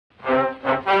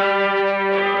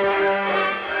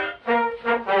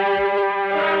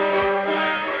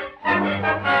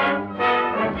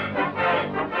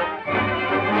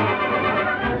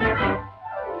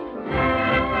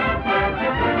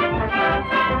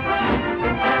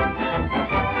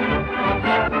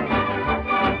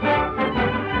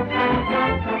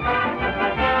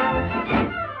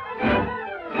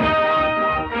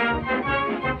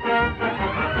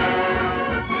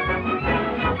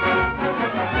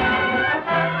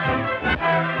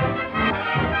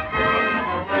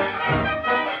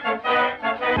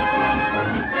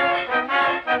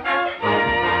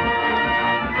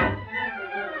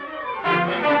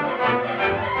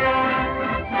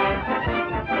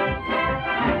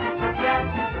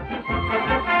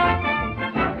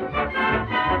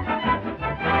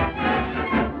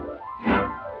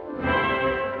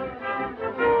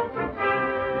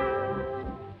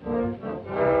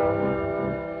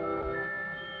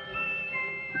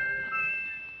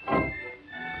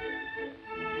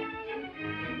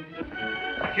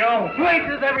right, Joe.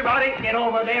 Places, everybody. Get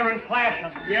over there and flash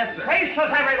them. Yes, sir. Places,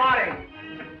 everybody.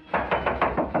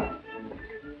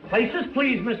 Places,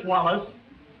 please, Miss Wallace.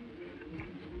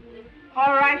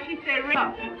 All right, she said ring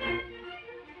up.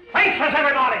 Places,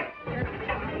 everybody.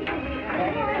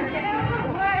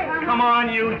 Come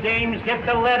on, you dames. Get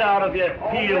the lead out of your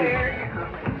heels.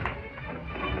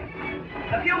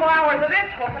 A few more hours of this,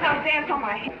 folks, and I'll dance on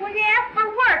my head. Well, you asked for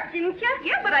work, didn't you?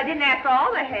 Yeah, but I didn't ask for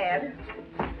all they had.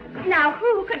 Now,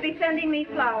 who could be sending me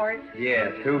flowers?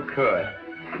 Yes, who could?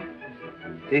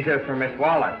 These are for Miss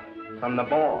Wallace, from the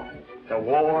ball. The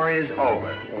war is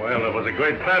over. Well, it was a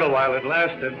great battle while it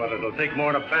lasted, but it'll take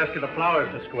more than a basket of flowers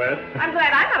to square. I'm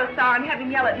glad I'm not a star and have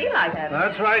him yell at me like that.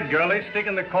 That's right, girlie. Stick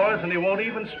in the chorus and he won't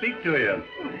even speak to you.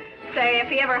 Say, if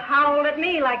he ever howled at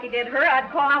me like he did her,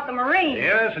 I'd call out the Marines.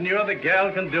 Yes, and your other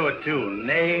gal can do it, too.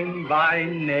 Name by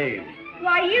name.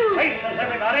 Why, you... Places,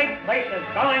 everybody. Places,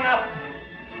 going up.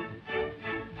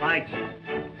 Thanks.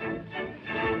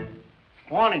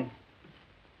 Warning.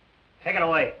 Take it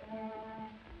away.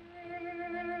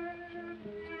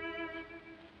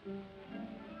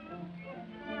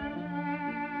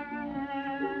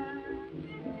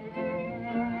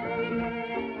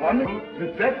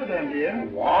 Miss Bedford, I'm here.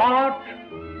 What?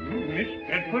 Miss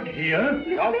Bedford here?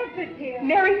 Miss Bedford here.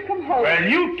 Mary's come home. Well,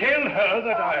 you tell her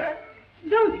that I...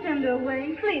 Don't send her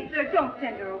away. Please, sir, don't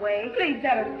send her away. Please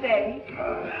let her stay.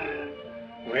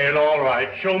 Well, all right.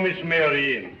 Show Miss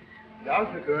Mary in. Yes,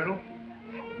 sir, Colonel.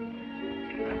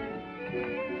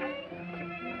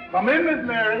 Come in, Miss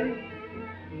Mary.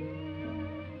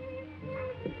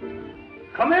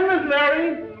 Come in, Miss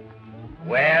Mary.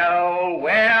 Well,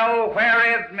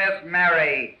 where is Miss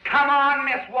Mary? Come on,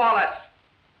 Miss Wallace.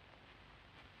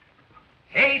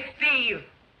 Hey, Steve,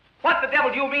 what the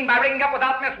devil do you mean by ringing up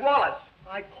without Miss Wallace?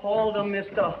 I called her,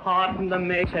 Mr. Hart, and the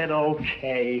maid said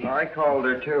okay. I called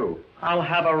her, too. I'll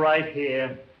have her right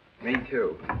here. Me,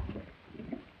 too.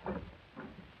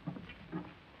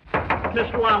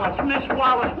 Miss Wallace,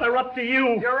 we're up to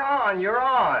you. You're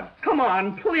on. Come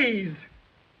on, please.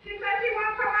 She said she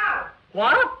won't come out.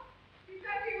 What? She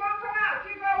said she won't come out.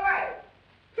 She go away.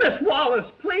 Miss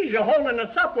Wallace, please, you're holding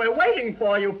us up. We're waiting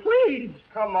for you, please.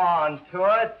 Come on,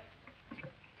 Toots.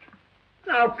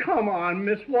 Now, come on,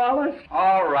 Miss Wallace.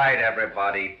 All right,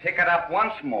 everybody, pick it up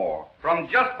once more, from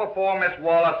just before Miss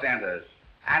Wallace enters.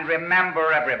 And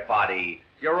remember, everybody,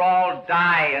 you're all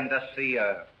dying to see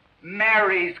her.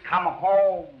 Mary's come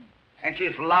home, and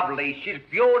she's lovely, she's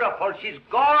beautiful, she's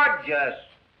gorgeous.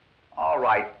 All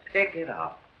right, pick it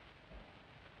up.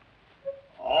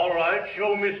 All right,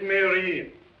 show Miss Mary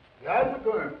in. Yes,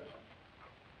 sir, Colonel.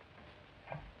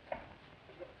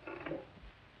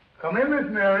 Come in,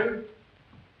 Miss Mary.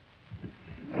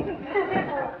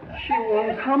 She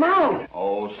won't come out.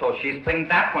 Oh, so she's playing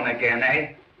that one again,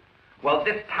 eh? Well,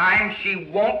 this time she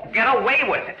won't get away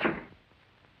with it.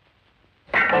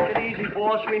 Take it easy,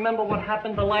 boss. Remember what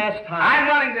happened the last time. I'm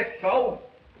running this show.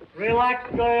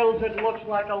 Relax, girls. It looks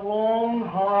like a long,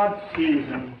 hard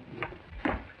season.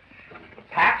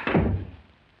 Pat?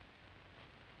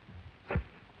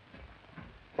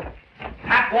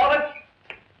 Pat Wallace?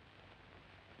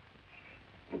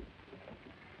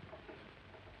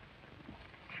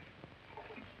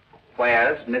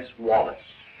 Where's Miss Wallace?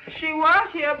 She was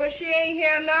here, but she ain't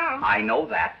here now. I know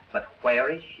that, but where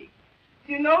is she?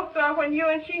 You know, sir, when you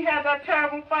and she had that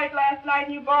terrible fight last night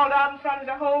and you bawled out in front of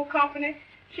the whole company,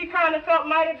 she kind of felt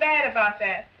mighty bad about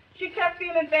that. She kept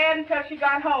feeling bad until she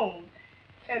got home.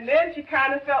 And then she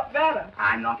kind of felt better.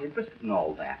 I'm not interested in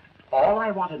all that. All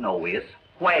I want to know is,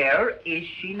 where is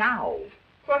she now?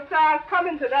 Well, sir, I was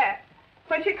coming to that.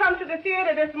 When she come to the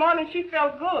theater this morning, she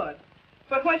felt good.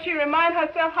 But when she reminded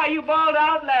herself how you bawled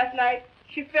out last night,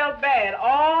 she felt bad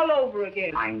all over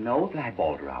again. I know that I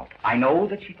bawled her out. I know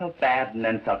that she felt bad and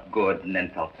then felt good and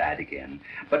then felt bad again.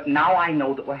 But now I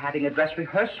know that we're having a dress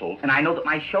rehearsal, and I know that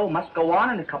my show must go on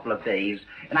in a couple of days,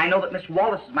 and I know that Miss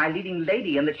Wallace is my leading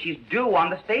lady and that she's due on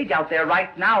the stage out there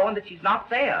right now and that she's not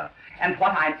there. And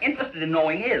what I'm interested in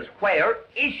knowing is, where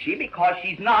is she, because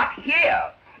she's not here?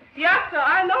 Yes, sir,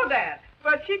 I know that.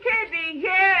 But she can't be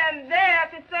here and there at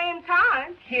the same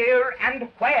time. Here and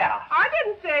where? I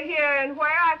didn't say here and where.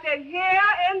 I said here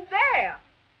and there.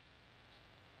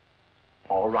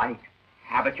 All right.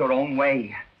 Have it your own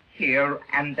way. Here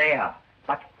and there.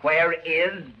 But where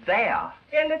is there?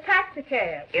 In the taxi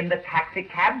cab. In the taxi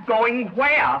cab going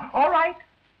where? All right.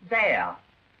 There.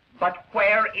 But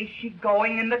where is she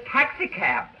going in the taxi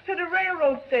cab? To the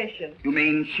railroad station. You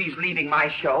mean she's leaving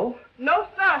my show? No,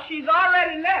 sir. She's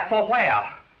already left. For where?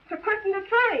 To christen the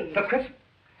train. To Chris?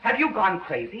 Have you gone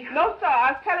crazy? No, sir.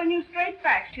 I was telling you straight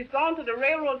facts. She's gone to the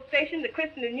railroad station to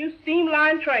christen the new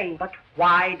Streamline train. But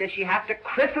why does she have to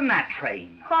christen that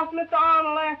train? 'Cause Mr.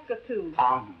 Arnold asked her to.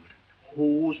 Arnold?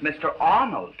 Who's Mr.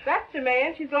 Arnold? That's the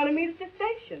man she's going to meet at the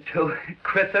station. To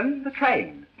christen the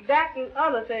train? That and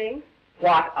other things.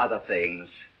 What other things?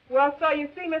 Well, sir, you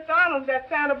see, Mr. Arnold's that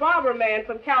Santa Barbara man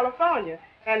from California,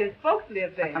 and his folks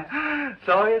live there.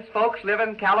 So his folks live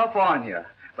in California.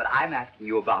 But I'm asking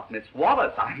you about Miss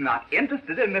Wallace. I'm not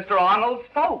interested in Mr. Arnold's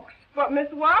folks. But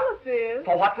Miss Wallace is.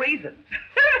 For what reason?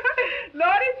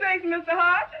 Lordy sakes, Mr.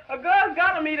 Hart, a girl's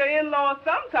got to meet her in-laws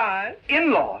sometime.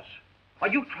 In-laws? Are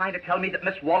you trying to tell me that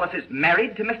Miss Wallace is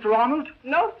married to Mr. Arnold?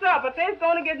 No, sir, but they're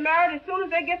going to get married as soon as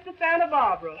they get to Santa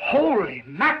Barbara. Holy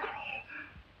mackerel!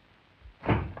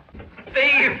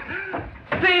 Steve!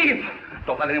 Steve!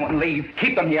 Don't let anyone leave.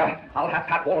 Keep them here. I'll have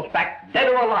Pat Wallace back, dead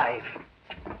or alive.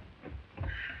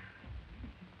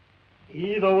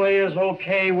 Either way is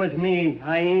okay with me.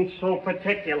 I ain't so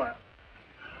particular.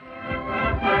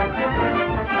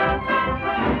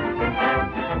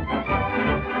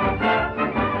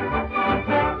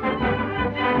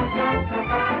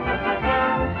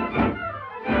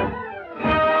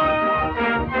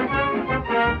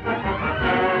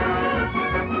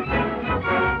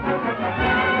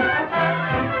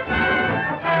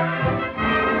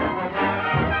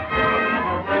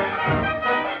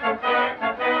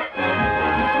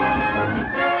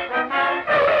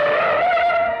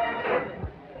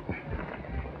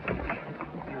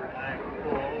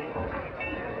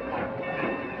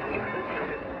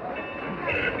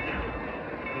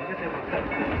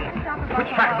 Which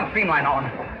track is the Streamline on?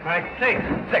 Track 6.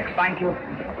 6, thank you.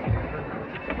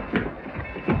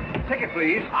 Ticket,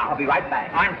 please. I'll be right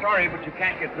back. I'm sorry, but you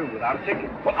can't get through without a ticket.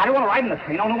 Well, I don't want to ride in the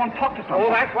train. I only want to talk to someone. Oh,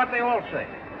 that's what they all say.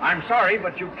 I'm sorry,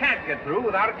 but you can't get through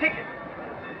without a ticket.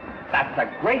 That's a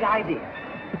great idea.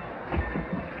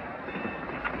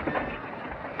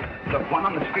 Look, one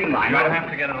on the Streamline. You'll have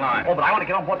to get in line. Oh, but I want to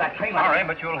get on board that train. Sorry,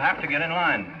 but you'll have to get in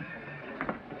line.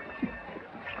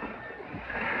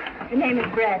 The name is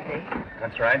Bradley.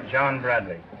 That's right, John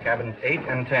Bradley. Cabins 8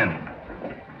 and 10.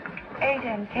 8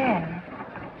 and 10.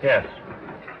 Yes.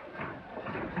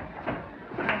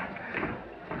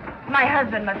 My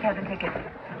husband must have the ticket.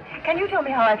 Can you tell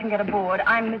me how I can get aboard?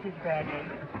 I'm Mrs. Bradley.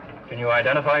 Can you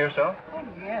identify yourself? Oh,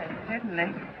 yes,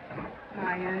 certainly.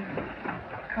 My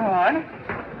card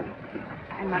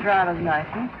and my driver's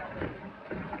license.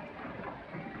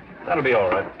 That'll be all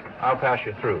right. I'll pass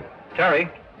you through. Terry,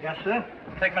 Yes, sir?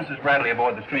 take Mrs. Bradley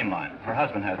aboard the Streamline. Her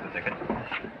husband has the ticket.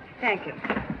 Thank you.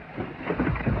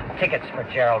 Tickets for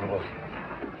Gerald Wilson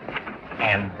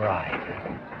and bride.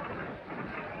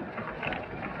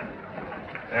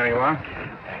 There you are.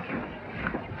 Thank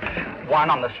you. One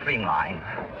on the Streamline.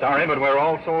 Sorry, but we're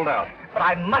all sold out. But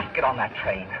I must get on that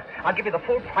train. I'll give you the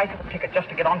full price of the ticket just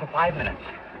to get on for 5 minutes.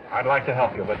 I'd like to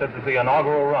help you, but this is the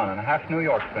inaugural run, and half New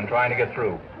York's been trying to get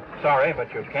through. Sorry,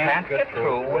 but you can't get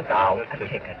through without a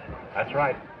ticket. That's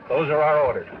right. Those are our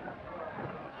orders.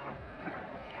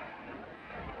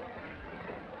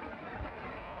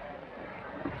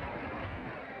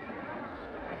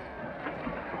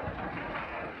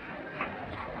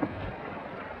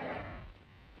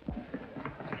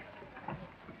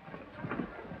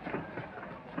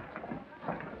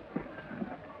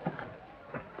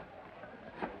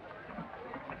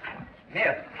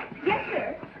 Here. Yes,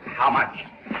 sir. How much?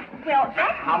 Well,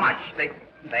 that... How much?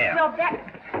 There. Well, that...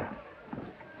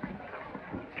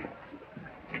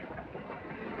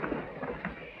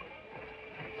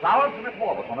 Flowers to Miss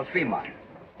Wallace on the Streamline.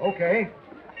 Okay.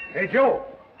 Hey, Joe.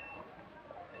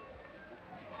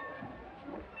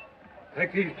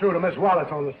 Take these through to Miss Wallace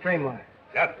on the Streamline.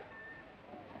 Yes.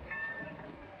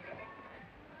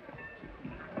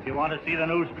 If you want to see the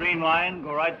new Streamline,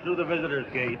 go right through the visitor's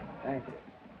gate. Thank you.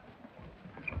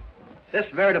 This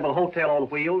veritable hotel on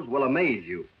wheels will amaze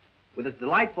you. With its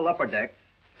delightful upper decks,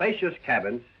 spacious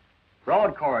cabins,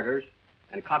 broad corridors,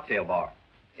 and cocktail bar.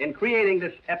 In creating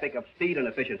this epic of speed and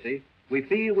efficiency, we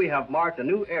feel we have marked a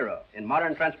new era in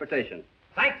modern transportation.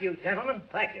 Thank you, gentlemen.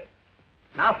 Thank you.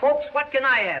 Now, folks, what can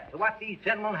I add to what these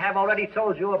gentlemen have already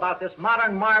told you about this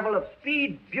modern marvel of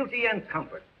speed, beauty, and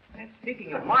comfort? And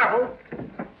speaking of marvel,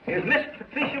 here's Miss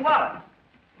Patricia Wallace,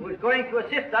 who is going to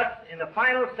assist us in the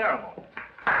final ceremony.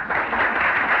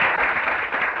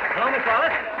 Hello, Miss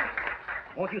Wallace.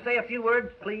 Won't you say a few words,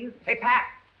 please? Hey, Pat.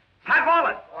 Pat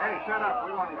Wallace. Hey, shut up.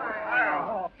 We want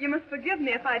to... You must forgive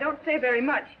me if I don't say very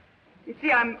much. You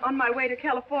see, I'm on my way to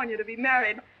California to be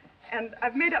married, and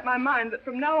I've made up my mind that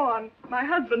from now on, my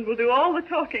husband will do all the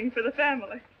talking for the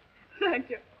family. Thank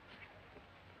you.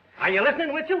 Are you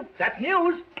listening, Mitchell? That's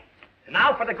news. And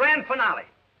now for the grand finale.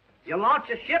 You launch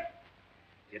a ship,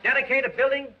 you dedicate a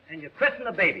building, and you christen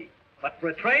a baby. But for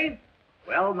a train,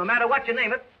 well, no matter what you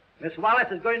name it, Miss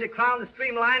Wallace is going to crown the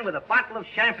Streamline with a bottle of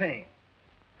champagne.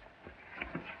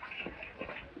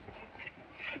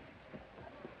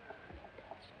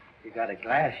 You got a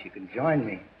glass, you can join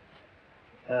me.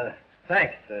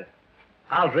 Thanks.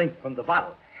 I'll drink from the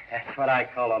bottle. That's what I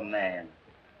call a man.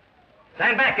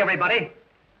 Stand back, everybody.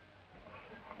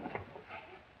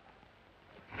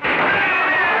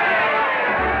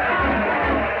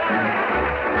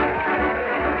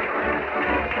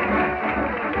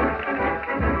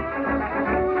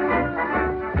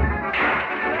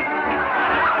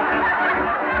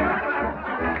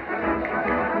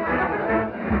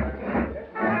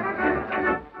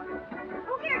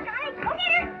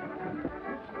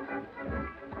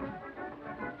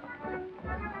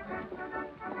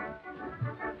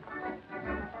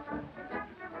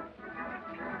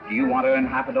 Do you want to earn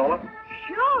 $50?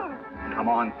 Sure. Come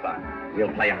on, son.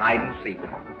 We'll play hide and seek.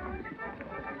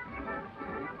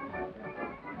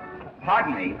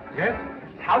 Pardon me. Yes?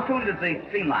 How soon does the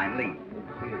Streamline leave?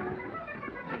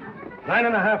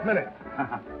 9.5 minutes.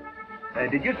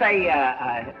 Did you say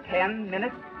 10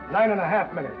 minutes?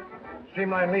 9.5 minutes.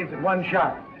 Streamline leaves at one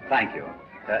shot. Thank you.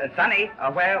 Sonny,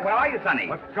 where are you, Sonny?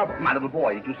 What's the trouble? My little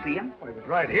boy, did you see him? Well, he was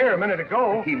right here a minute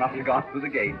ago. He must have gone through the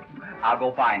gate. I'll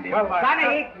go find him. Well,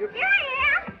 Sonny! Here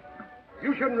I am.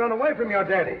 You shouldn't run away from your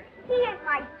daddy. He is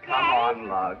my daddy. Come on,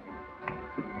 Lug.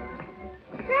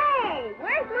 Say,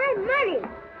 where's my money?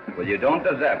 Well, you don't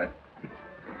deserve it.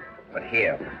 But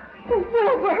here.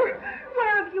 Wilbur,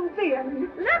 where have you been?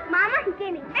 Look, Mama, he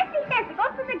gave me 50 cents to go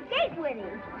through the gate with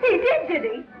him. He did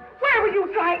he? Where were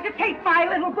you trying to take my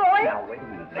little boy? Now, wait a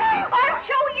minute, lady. I'll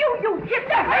show you, you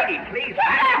kidnapper! Lady, please.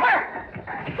 Kidnapper!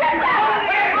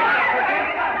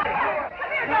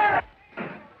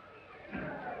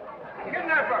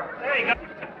 Kidnapper! There you go.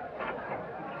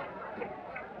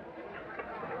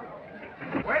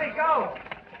 Where'd he go?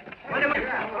 Wait a minute.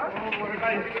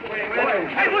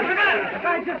 Hey, what's the matter? The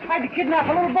guy just tried to kidnap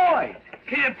a little boy.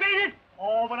 Can you beat it?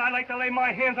 Oh, but I'd like to lay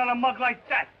my hands on a mug like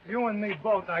that. You and me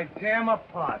both, I'd tear him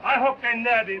apart. I hope they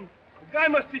nab him. The guy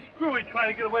must be screwy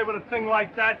trying to get away with a thing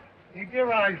like that. Keep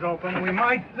your eyes open. We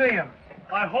might see him.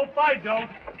 I hope I don't.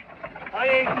 I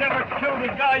ain't never killed a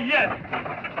guy yet.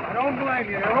 I don't blame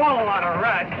you. You're all a lot of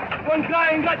rats. One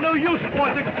guy ain't got no use for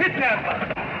us, a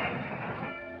kidnapper.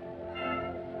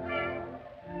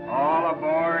 All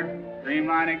aboard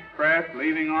Streamline Express,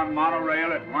 leaving on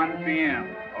monorail at 1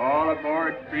 p.m. All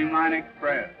aboard Streamline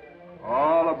Express.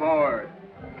 All aboard.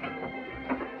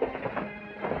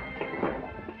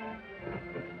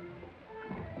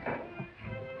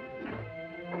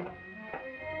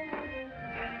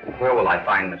 Where will I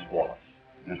find Miss Wallace?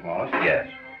 Miss Wallace? Yes.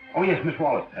 Oh, yes, Miss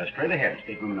Wallace. Straight ahead,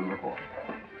 stateroom number 4.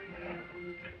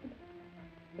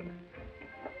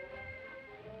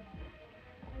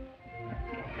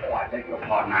 Oh, I beg your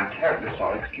pardon. I'm terribly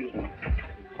sorry. Excuse me.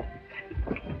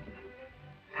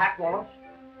 Pat Wallace,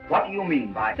 what do you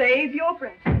mean by... Save your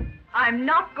breath. I'm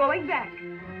not going back.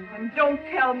 And don't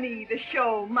tell me the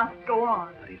show must go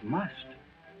on. But it must.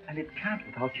 And it can't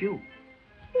without you.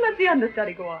 Let the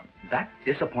understudy go on. That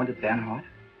disappointed Bernhardt?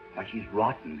 Why, she's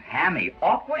rotten, hammy,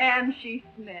 awkward. And she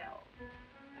smells.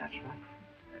 That's right.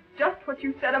 Just what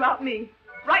you said about me.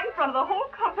 Right in front of the whole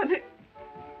company.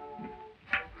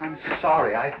 I'm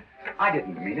sorry. I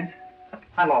didn't mean it.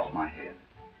 I lost my head.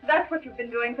 That's what you've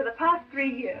been doing for the past 3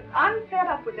 years. I'm fed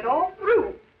up with it all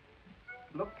through.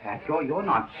 Look, Pat, you're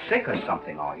not sick or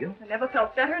something, are you? I never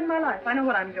felt better in my life. I know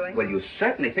what I'm doing. Well, you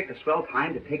certainly picked a swell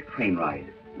time to take a train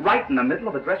ride. Right in the middle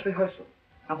of a dress rehearsal.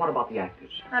 Now, what about the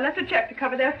actors? I left a check to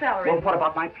cover their salary. Well, what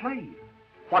about my play?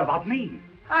 What about me?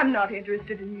 I'm not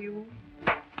interested in you.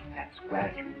 That's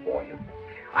gratitude for you.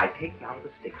 I take you out of the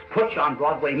sticks, put you on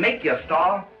Broadway, make you a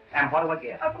star, and what do I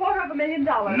get?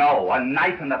 $250,000. No, a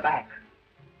knife in the back.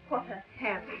 What a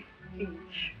happy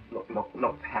speech.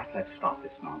 Look, Pat, let's stop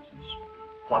this nonsense.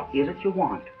 What is it you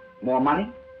want? More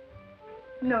money?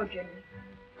 No, Jimmy.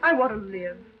 I want to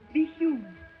live, be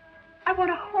human. I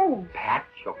want a home. Pat,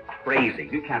 you're crazy.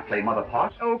 You can't play mother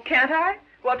parts. Oh, can't I?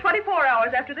 Well, 24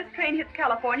 hours after this train hits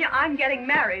California, I'm getting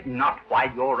married. Not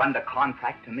while you're under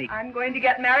contract to me. I'm going to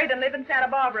get married and live in Santa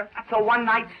Barbara. That's a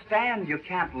one-night stand. You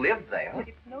can't live there.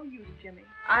 It's no use, Jimmy.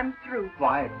 I'm through.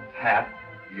 Why, Pat,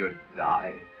 you'd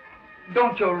die.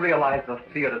 Don't you realize the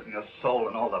theater's in your soul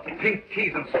and all the pink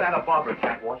teas in Santa Barbara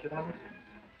can't wash it out?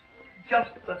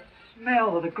 Just the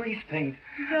smell of the grease paint,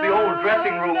 the old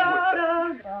dressing room.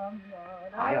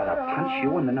 I ought to punch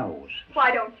you in the nose.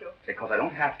 Why don't you? Because I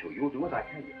don't have to. You'll do as I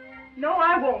tell you. No,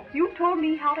 I won't. You told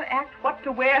me how to act, what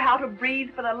to wear, how to breathe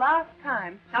for the last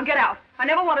time. Now get out. I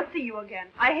never want to see you again.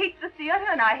 I hate the theater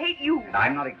and I hate you. And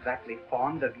I'm not exactly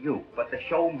fond of you, but the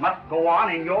show must go on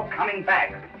and you're coming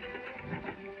back.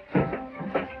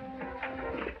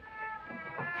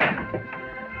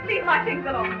 Leave my things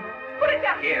alone. Put it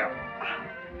down. Here.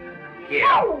 Here.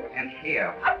 No. And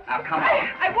here. Now come on.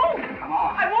 I won't. Come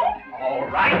on. I won't. All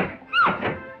right.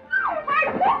 I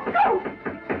won't go.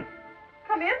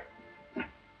 Come in.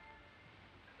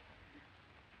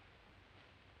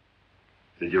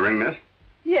 Did you ring, miss?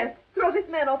 Yes. Throw this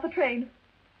man off the train.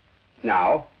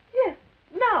 Now? Yes.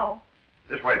 Now.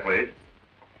 This way, please.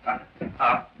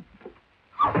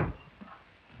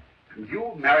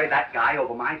 You marry that guy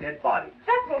over my dead body.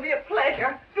 That will be a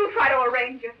pleasure. Do try to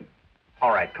arrange it.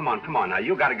 All right, come on. Now,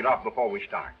 you got to get off before we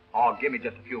start. Oh, give me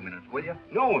just a few minutes, will you?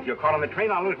 No, if you're caught on the train,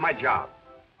 I'll lose my job.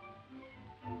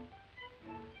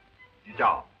 Your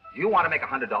job. Do you want to make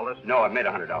 $100? No, I've made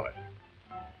 $100.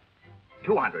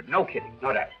 $200, no kidding.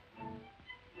 No, that.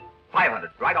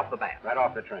 $500, right off the bat. Right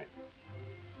off the train.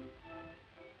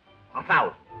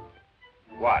 $1,000.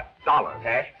 What? Dollars.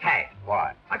 Cash? Cash.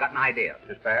 What? I got an idea.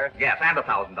 This fair? Yes, and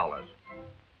 $1,000.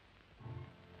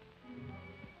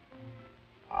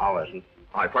 I'll listen.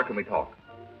 All right, where can we talk?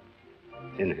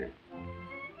 In here.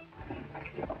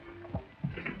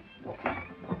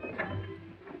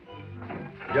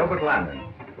 Gilbert Landon.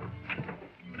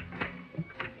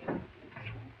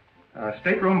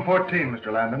 Stateroom 14,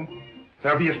 Mr. Landon.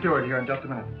 There'll be a steward here in just a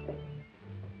minute.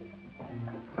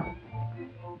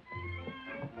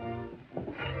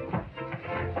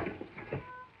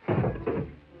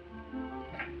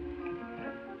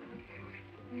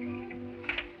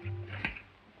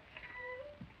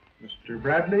 Mr.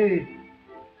 Bradley,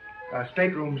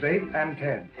 staterooms 8 and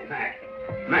 10.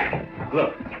 Mac,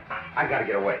 look, I gotta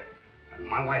get away.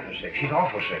 My wife is sick. She's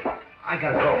awful sick. I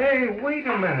gotta go. Hey, wait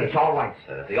a minute. It's all right,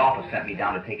 sir. The office sent me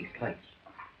down to take his place.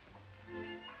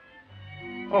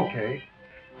 Okay.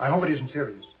 I hope it isn't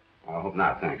serious. I hope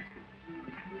not, thanks.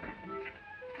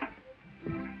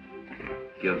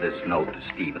 Give this note to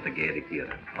Steve at the Gaiety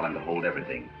Theater. Tell him to hold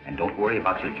everything. And don't worry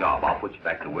about your job. I'll put you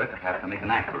back to work if I have to make an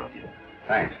actor of you.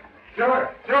 Thanks. Sure.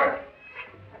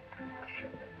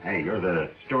 Hey, you're the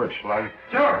steward slug.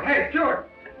 Sure. Hey, Stuart.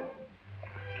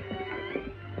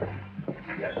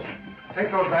 Yes. Take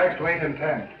those bags to 8 and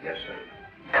 10. Yes, sir.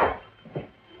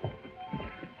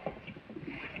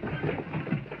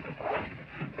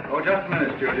 Oh, just a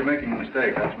minute, Stuart. You're making a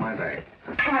mistake. That's my bag.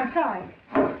 Oh, I'm sorry.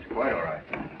 Oh, it's quite all right.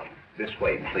 This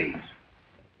way, please.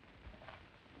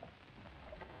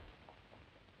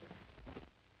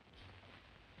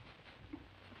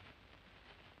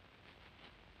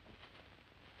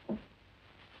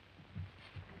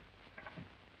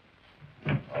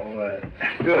 Oh,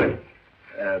 Stuart.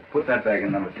 Put that bag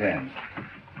in number 10.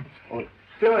 Oh,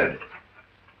 Steward.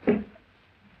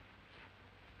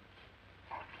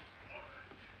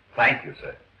 Thank you,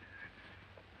 sir.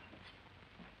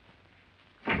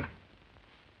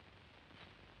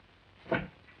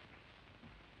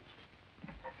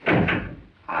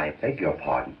 I beg your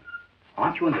pardon.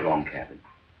 Aren't you in the wrong cabin?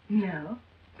 No,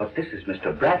 But this is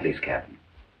Mr. Bradley's cabin.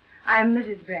 I'm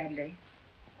Mrs. Bradley.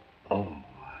 Oh.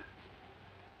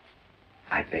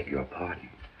 I beg your pardon.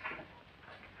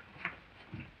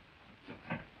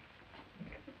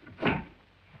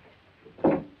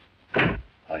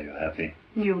 Are you happy?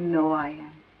 You know I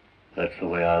am. That's the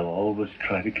way I'll always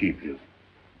try to keep you.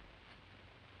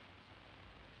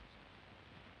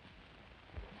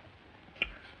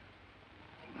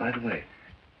 By the way,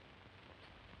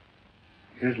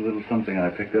 here's a little something I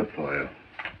picked up for you.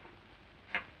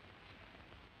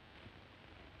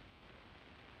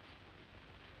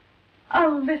 A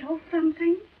little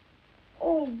something?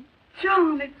 Oh,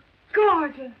 John, it's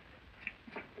gorgeous.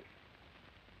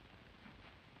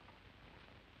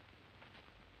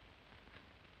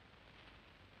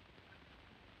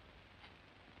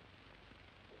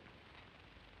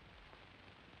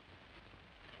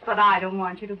 But I don't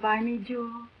want you to buy me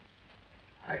jewels.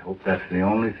 I hope that's the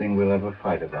only thing we'll ever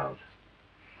fight about.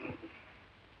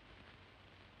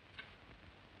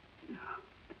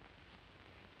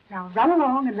 Now run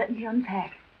along and let me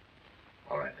unpack.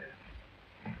 All right, then.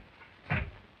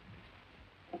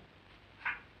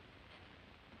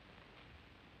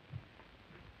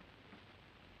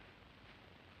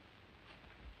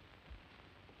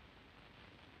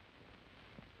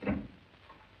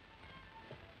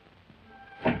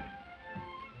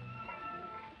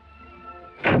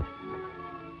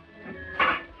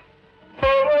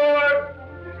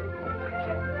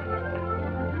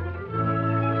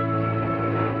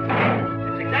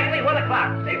 It's exactly 1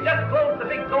 o'clock. They've just closed the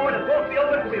big door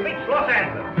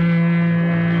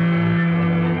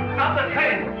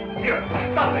Here,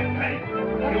 stop it, Ray.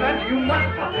 You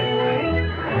must stop it, Ray.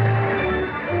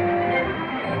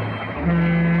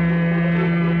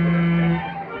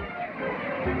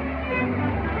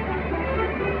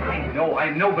 I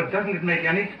know, but doesn't it make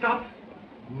any stops?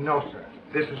 No, sir.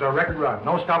 This is a record run.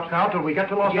 No stops now till we get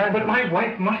to Los Angeles. But my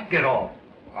wife must get off.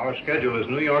 Our schedule is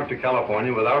New York to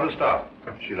California without a stop.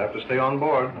 She'll have to stay on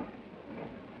board.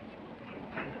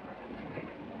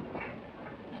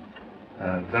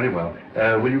 Very well.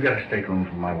 Will you get a stateroom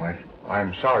for my wife?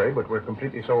 I'm sorry, but we're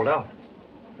completely sold out.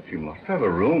 But you must have a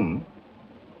room.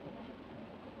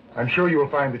 I'm sure you'll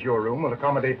find that your room will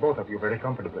accommodate both of you very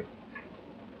comfortably.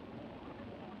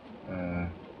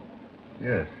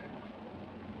 Yes.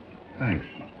 Thanks.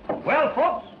 Well,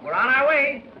 folks, we're on our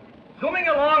way. Zooming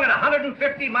along at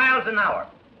 150 miles an hour.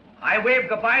 I waved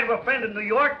goodbye to a friend in New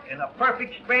York, and a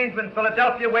perfect stranger in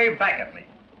Philadelphia waved back at me.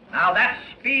 Now that's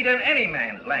speed in any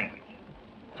man's language.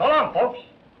 So long, folks.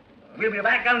 We'll be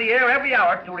back on the air every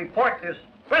hour to report this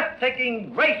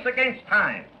breathtaking race against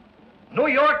time. New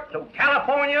York to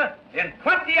California in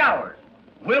 20 hours.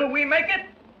 Will we make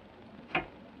it?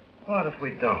 What if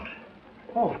we don't?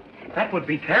 Oh, that would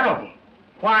be terrible.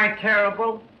 Why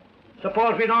terrible?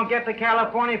 Suppose we don't get to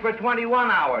California for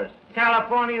 21 hours.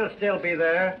 California will still be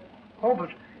there. Oh, but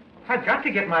I've got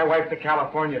to get my wife to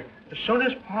California as soon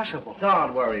as possible.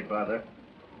 Don't worry, brother.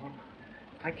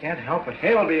 I can't help it.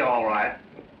 He'll be all right.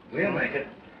 We'll make it.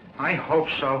 I hope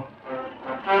so.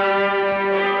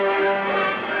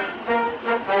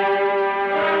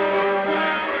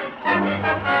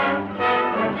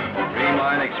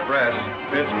 Streamline Express,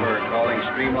 Pittsburgh calling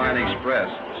Streamline Express.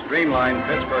 Streamline,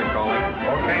 Pittsburgh calling.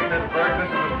 Okay, Pittsburgh, this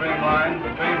is the Streamline.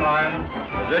 Streamline.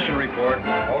 Position report.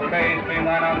 Okay,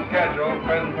 Streamline on schedule.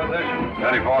 Present position.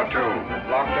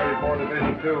 34-2. Block 34,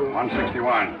 Division 2.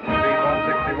 161. Speed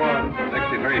 161.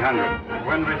 6,300.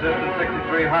 Wind resistance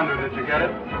 6,300. Did you get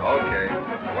it? Okay.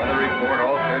 Weather report,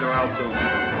 all clear to altitude.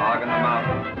 Fog in the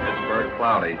mountains. Pittsburgh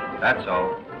cloudy. That's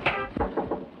all.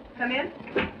 Come in.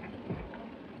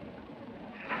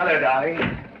 Hello, darling.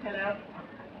 Hello.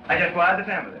 I just wired the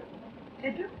family.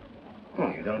 Did you?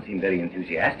 Oh, you don't seem very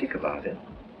enthusiastic about it.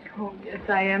 Oh, yes,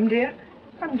 I am, dear.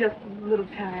 I'm just a little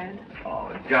tired.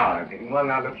 Oh, darling. Well,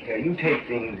 now, look here. You take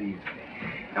things easy.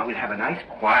 Now, we'll have a nice,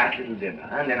 quiet little dinner,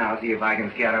 and then I'll see if I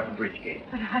can scare up a bridge game.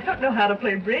 But I don't know how to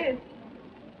play bridge.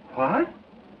 What?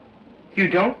 You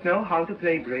don't know how to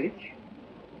play bridge?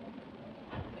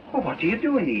 Well, what do you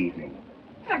do in the evening?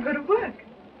 I go to work.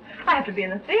 I have to be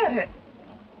in the theater.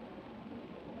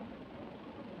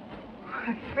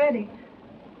 Oh, Freddie,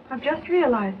 I've just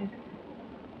realized it.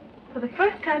 For the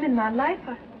first time in my life,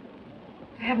 I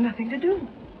have nothing to do.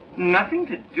 Nothing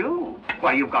to do?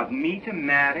 Why, you've got me to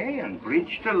marry and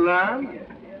bridge to learn.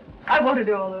 I want to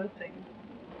do all those things.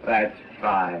 That's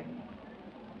fine.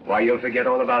 Why, you'll forget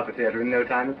all about the theater in no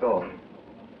time at all.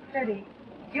 Freddie,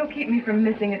 you'll keep me from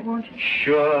missing it, won't you?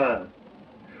 Sure.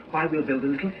 Why, we'll build a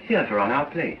little theater on our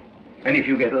place. And if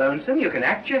you get lonesome, you can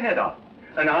act your head off.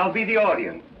 And I'll be the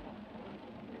audience.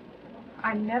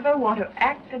 I never want to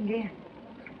act again.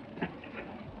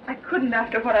 I couldn't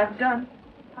after what I've done.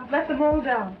 I've let them all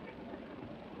down.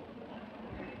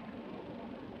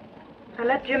 I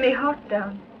let Jimmy Hart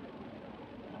down.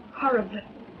 Horribly.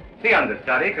 The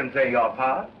understudy can play your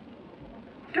part.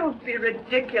 Don't be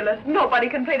ridiculous. Nobody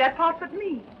can play that part but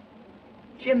me.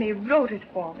 Jimmy wrote it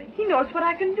for me. He knows what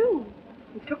I can do.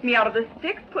 He took me out of the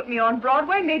sticks, put me on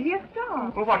Broadway, made me a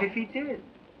star. Well, what if he did?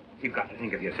 You've got to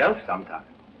think of yourself sometime.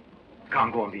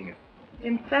 Can't go on being a...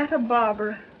 In Santa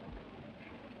Barbara.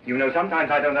 You know, sometimes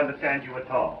I don't understand you at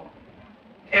all.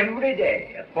 Every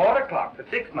day at 4 o'clock for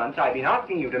 6 months, I've been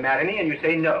asking you to marry me, and you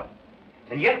say no.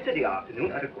 And yesterday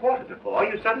afternoon, at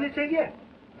 3:45, you suddenly say yes.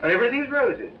 And everything's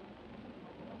roses.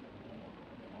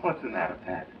 What's the matter,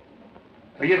 Pat?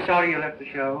 Are you sorry you left the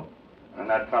show? And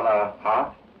that fella,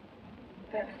 Hart?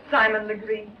 That Simon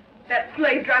Legree. That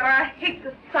slave driver. I hate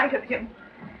the sight of him.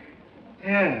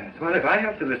 Yes, well, if I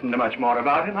have to listen to much more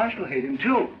about him, I shall hate him,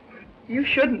 too. You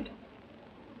shouldn't.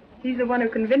 He's the one who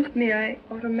convinced me I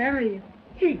ought to marry you.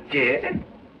 He did?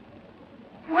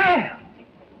 Well,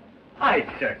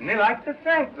 I'd certainly like to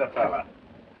thank the fella.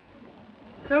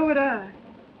 So would I.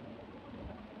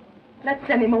 Let's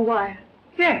send him a wire.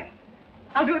 Yes.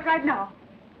 I'll do it right now.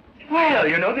 Well,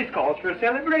 you know, this calls for a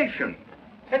celebration.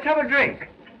 Let's have a drink.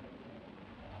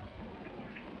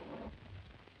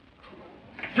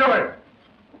 Jory!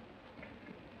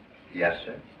 Yes,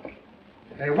 sir.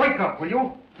 Hey, wake up, will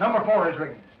you? Number 4 is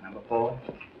ringing. Number 4?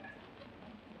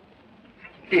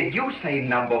 Did you say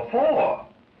number 4?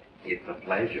 It's a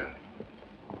pleasure.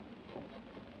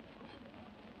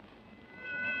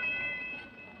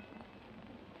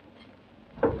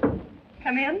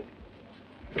 Come in.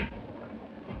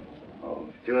 Oh,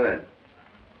 Stuart.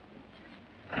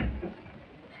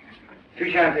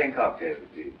 2 champagne cocktails,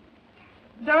 please.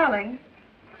 Darling.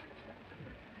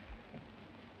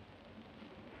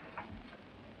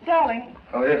 Darling,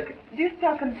 Oh, yes. do you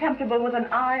spell contemptible with an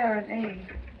I or an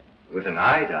A? With an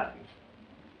I, darling.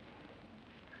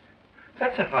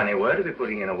 That's a funny word to be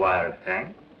putting in a wire of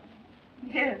thanks.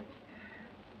 Yes.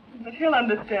 But he'll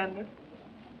understand it.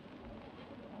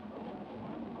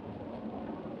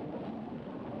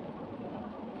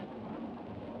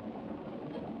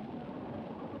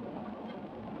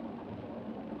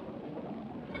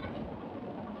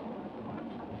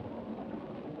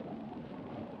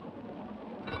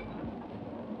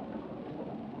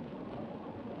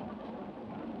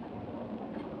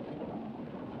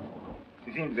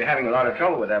 You seem to be having a lot of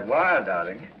trouble with that wire,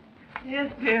 darling.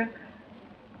 Yes, dear.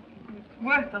 It's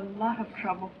worth a lot of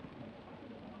trouble.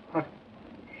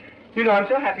 You know, I'm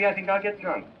so happy I think I'll get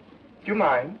drunk. Do you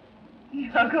mind?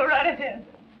 I'll go right ahead.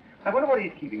 I wonder what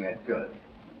he's keeping that good.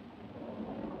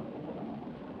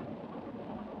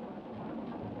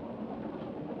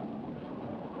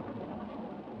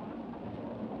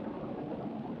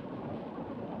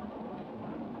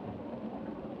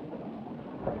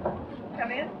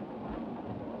 Come in.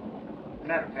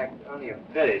 Matter of fact, only a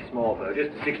very small boat, just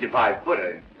a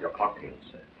 65-footer. Your cocktail,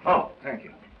 sir. Oh, thank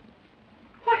you.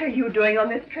 What are you doing on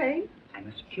this train? I'm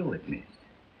a steward, miss.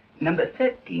 Number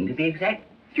 13, to be exact.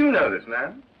 Do you know this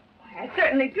man? Why, I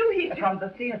certainly do. He's From the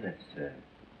theater, sir.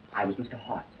 I was Mr.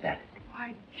 Hart's valet.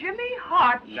 Why, Jimmy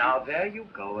Hart. Now, there you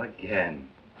go again.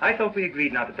 I thought we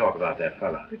agreed not to talk about that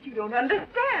fellow. But you don't I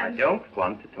understand. don't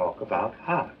want to talk about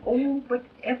Hart. Oh, but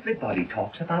everybody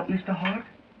talks about Mr. Hart.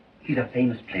 He's a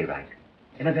famous playwright.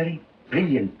 And a very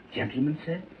brilliant gentleman,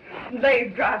 sir.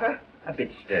 Slave driver. A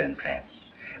bit stern, perhaps.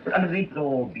 But underneath it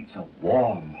all beats a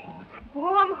warm heart.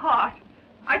 Warm heart.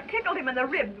 I tickled him in the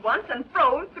ribs once and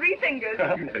froze 3 fingers.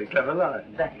 Very clever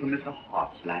line. That's from Mr.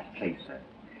 Hart's last play, sir.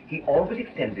 He always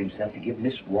extended himself to give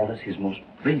Miss Wallace his most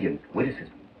brilliant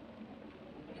witticism.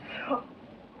 So,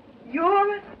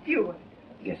 you're a steward.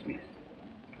 Yes, miss.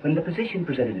 When the position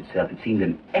presented itself, it seemed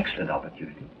an excellent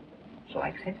opportunity. So I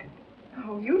accepted.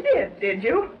 Oh, you did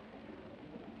you?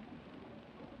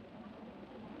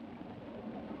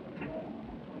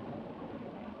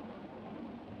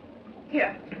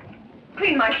 Here,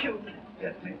 clean my shoes.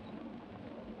 Yes, miss.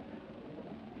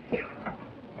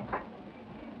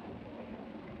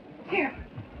 Here,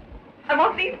 I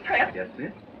want these pressed, Yes,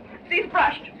 miss. these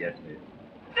brushed, Yes, miss.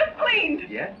 just cleaned.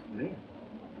 Yes, miss.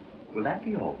 Will that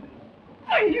be all, miss?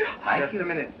 Are you? Just a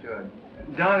minute, Stuart.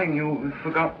 Darling, you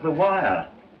forgot the wire.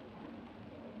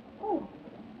 Oh,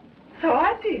 so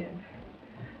I did.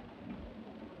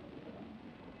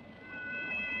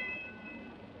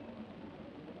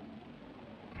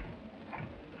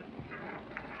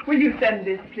 Will you send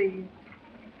this, please?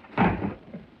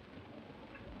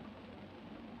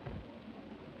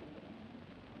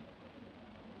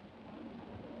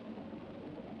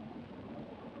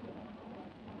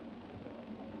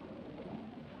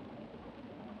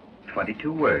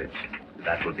 $22 words.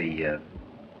 That will be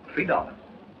 $3.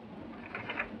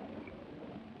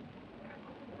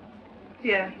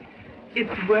 Yes,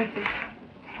 it's worth it.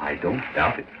 I don't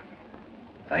doubt it.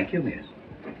 Thank you, miss.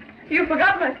 You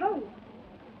forgot my clothes.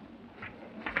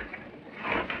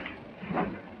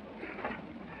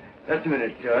 Just a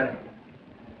minute, Stuart.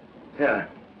 Here.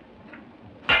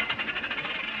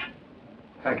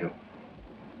 Thank you.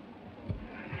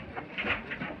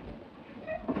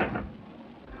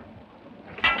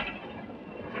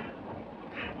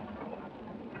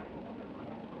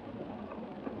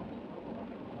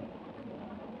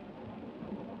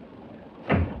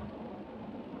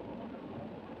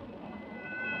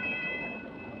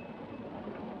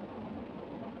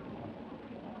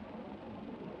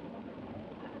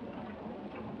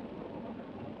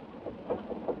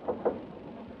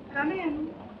 Come in.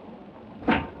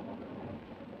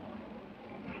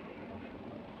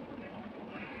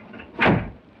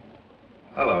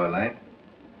 Hello, Elaine.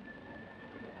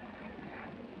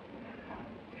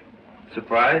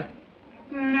 Surprised?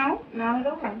 No, not at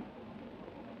all.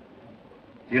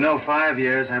 You know, 5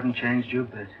 years haven't changed you a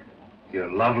bit.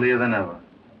 You're lovelier than ever.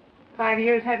 5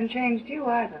 years haven't changed you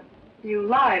either. You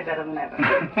lie better than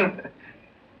ever.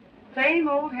 Same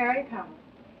old Harry Thomas.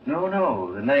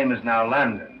 No, the name is now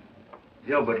Landon.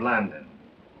 Gilbert Landon.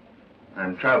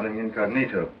 I'm traveling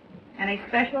incognito. Any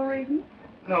special reason?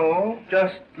 No,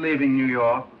 just leaving New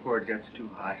York before it gets too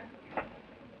hot.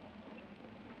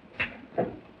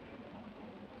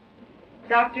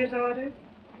 Doctor's orders?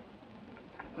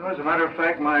 No, as a matter of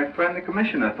fact, my friend the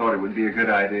commissioner thought it would be a good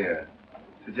idea.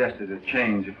 Suggested a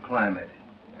change of climate.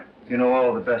 You know,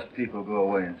 all the best people go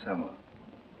away in summer.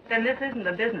 Then this isn't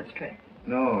a business trip.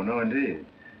 No, no indeed.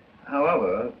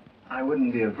 However, I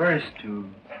wouldn't be averse to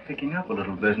picking up a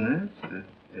little business,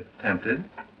 if tempted.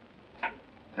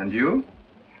 And you?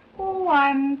 Oh,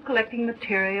 I'm collecting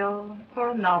material for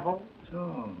a novel.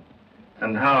 So,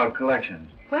 and how are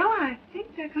collections? Well, I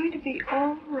think they're going to be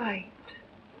all right.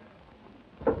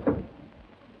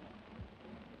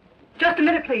 Just a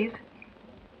minute, please.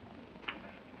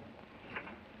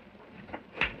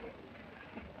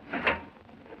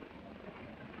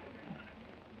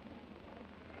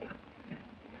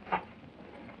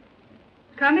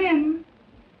 Come in.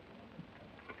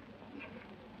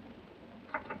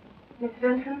 Miss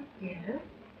Vincent? Yes?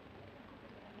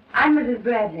 I'm Mrs.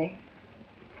 Bradley.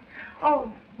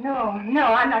 Oh, no, I'm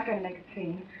not going to make a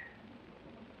scene.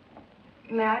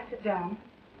 May I sit down?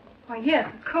 Why, yes,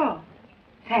 of course.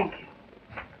 Thank you.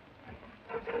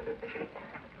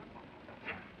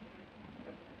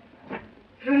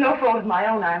 Through no fault of my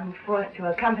own, I'm forced to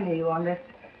accompany you on this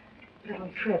little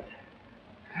trip.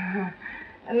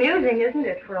 Amusing, isn't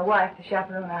it, for a wife to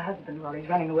chaperone her husband while he's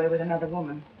running away with another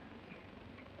woman?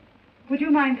 Would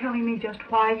you mind telling me just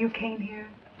why you came here?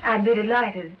 I'd be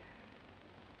delighted.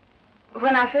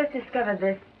 When I first discovered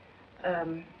this,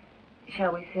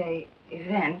 shall we say,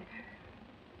 event,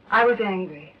 I was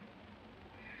angry.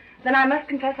 Then I must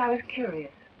confess I was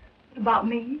curious. About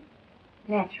me?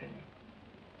 Naturally.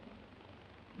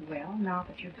 Well, now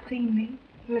that you've seen me...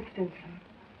 Miss Vincent,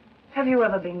 have you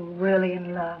ever been really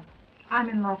in love? I'm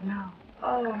in love now.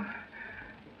 Oh,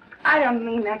 I don't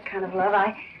mean that kind of love.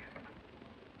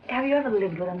 Have you ever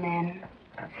lived with a man,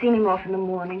 seen him off in the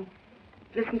morning,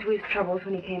 listened to his troubles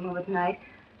when he came home at night,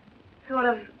 sort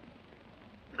of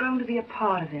grown to be a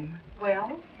part of him?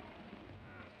 Well?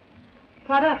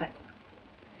 What of it?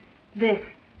 This.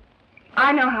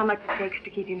 I know how much it takes to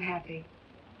keep him happy.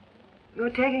 You're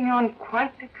taking on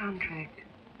quite the contract.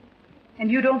 And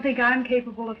you don't think I'm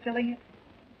capable of filling it?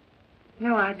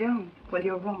 No, I don't. Well,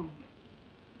 you're wrong.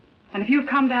 And if you've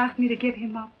come to ask me to give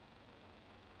him up,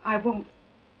 I won't.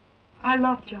 I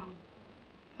love John.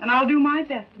 And I'll do my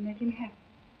best to make him happy.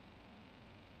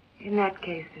 In that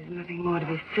case, there's nothing more to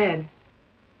be said.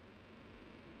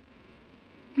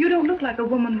 You don't look like a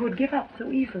woman who would give up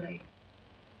so easily.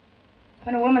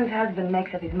 When a woman's husband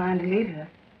makes up his mind to leave her,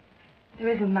 there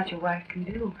isn't much a wife can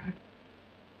do.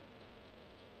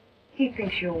 He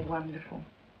thinks you're wonderful.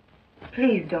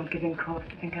 Please don't give him cause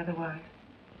to think otherwise.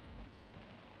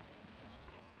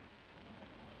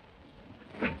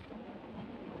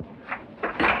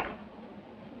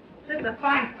 This is a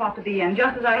fine spot to be in,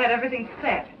 just as I had everything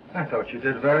set. I thought you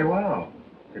did very well.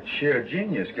 It's sheer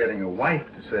genius getting a wife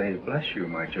to say, "Bless you,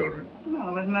 my children." Well,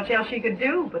 there wasn't much else she could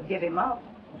do but give him up.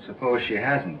 Suppose she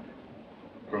hasn't.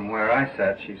 From where I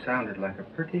sat, she sounded like a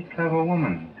pretty clever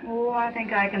woman. Oh, I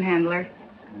think I can handle her.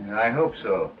 I hope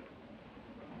so.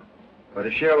 But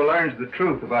if she ever learns the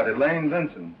truth about Elaine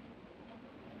Vincent,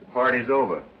 the party's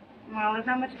over. Well, there's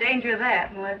not much danger of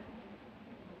that unless...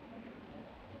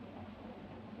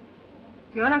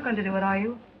 You're not going to do it, are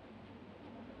you?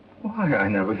 Why, I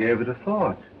never gave it a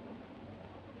thought.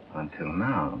 Until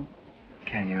now.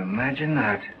 Can you imagine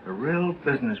that? A real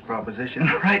business proposition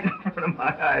right in front of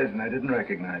my eyes, and I didn't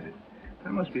recognize it. I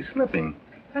must be slipping.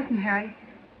 Listen, Harry.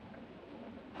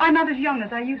 I'm not as young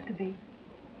as I used to be.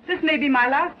 This may be my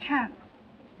last chance.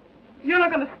 You're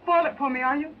not going to spoil it for me,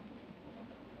 are you?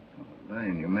 Oh,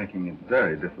 Elaine, you're making it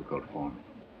very difficult for me.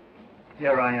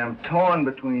 Here I am torn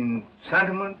between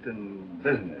sentiment and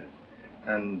business.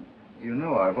 And you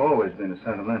know I've always been a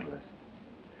sentimentalist.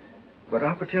 But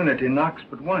opportunity knocks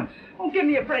but once. Oh, give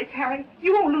me a break, Harry.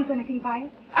 You won't lose anything by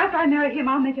it. After I marry him,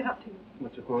 I'll make it up to you.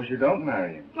 But suppose you don't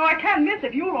marry him. Oh, I can't miss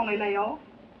if you'll only lay off.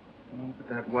 Oh, but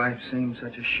that wife seems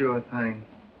such a sure thing.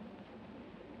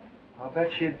 I'll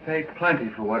bet she'd pay plenty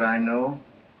for what I know.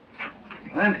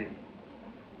 Plenty.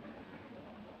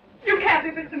 You can't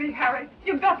do this to me, Harry.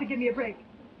 You've got to give me a break.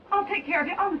 I'll take care of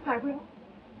you. Honest, I will.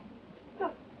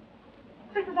 Look,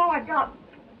 this is all I got.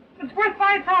 It's worth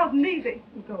 $5,000 easy.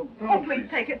 Oh, please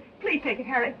take it. Please take it,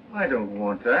 Harry. I don't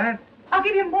want that. I'll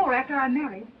give you more after I'm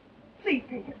married. Please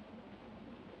take it.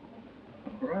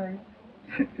 All right.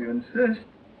 If you insist.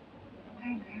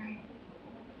 Thanks, Harry.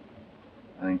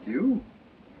 Thank you.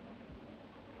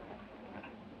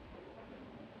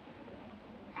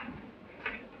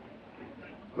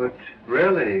 But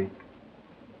really,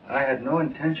 I had no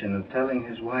intention of telling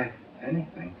his wife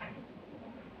anything.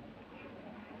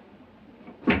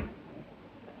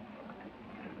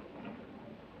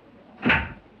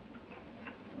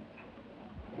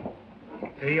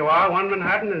 Here you are, 1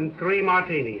 Manhattan and 3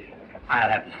 martinis. I'll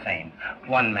have the same.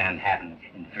 1 Manhattan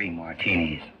and 3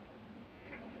 martinis.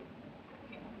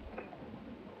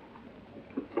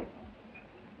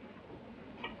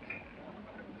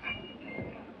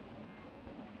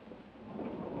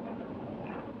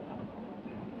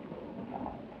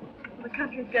 The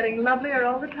country's getting lovelier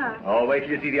all the time. Oh, wait till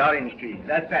you see the orange trees.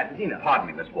 That's Pasadena. Pardon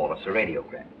me, Miss Wallace, a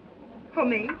radiogram. For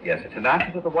me? Yes, it's an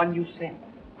answer to the one you sent.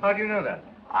 How do you know that?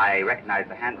 I recognize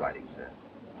the handwriting, sir.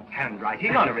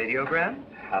 Handwriting on a radiogram?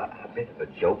 A bit of a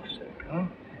joke, sir. Oh?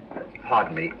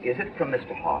 Pardon me, is it from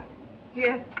Mr. Hart?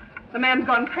 Yes. The man's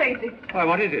gone crazy. Why,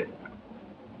 what is it?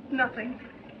 Nothing.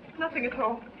 Nothing at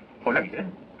all. Oh, let me see.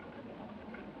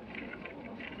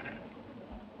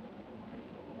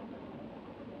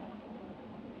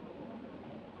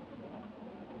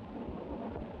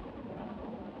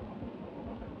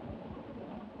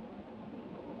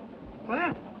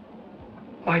 Well,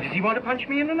 why does he want to punch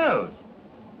me in the nose?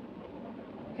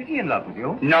 Is he in love with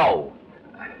you? No.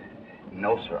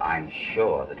 No, sir, I'm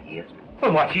sure that he isn't.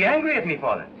 Well, what's he angry at me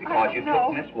for then? Because you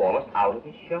took Miss Wallace out of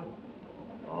his show.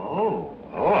 Oh,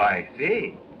 I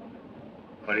see.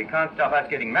 Well, he can't stop us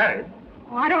getting married.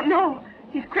 Oh, I don't know.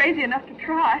 He's crazy enough to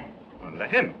try. Well,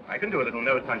 let him. I can do a little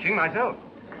nose punching myself.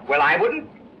 Well, I wouldn't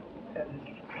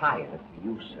try it for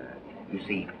you, sir. You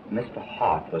see, Mr.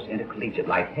 Hart was intercollegiate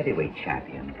light heavyweight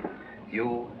champion.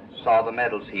 You saw the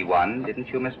medals he won, didn't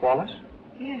you, Miss Wallace?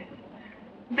 Yes.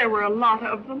 There were a lot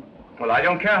of them. Well, I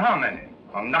don't care how many.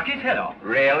 I'll knock his head off.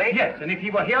 Really? Yes, and if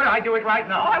he were here, I'd do it right Oh,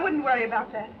 now. I wouldn't worry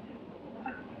about that.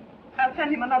 I'll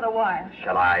send him another wire.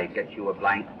 Shall I get you a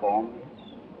blank form?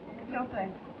 No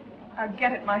thanks. I'll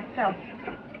get it myself.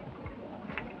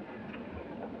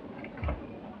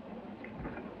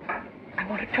 I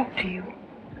want to talk to you.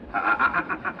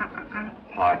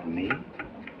 Pardon me?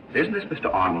 Isn't this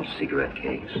Mr. Arnold's cigarette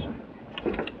case?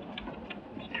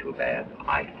 It's too bad.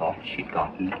 I thought she'd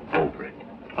gotten over it.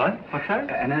 What? What's that?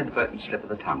 An inadvertent slip of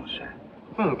the tongue, sir.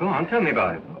 Well, go on. Tell me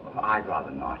about it. I'd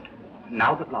rather not.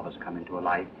 Now that love has come into her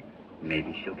life,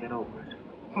 maybe she'll get over it.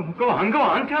 Well, go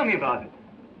on. Tell me about it.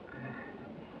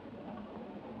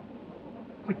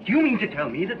 But you mean to tell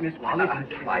me that Miss Wallace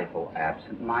is... A trifle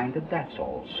absent-minded, that's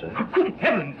all, sir. Oh, good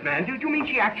heavens, man. Do you mean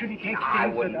she actually takes I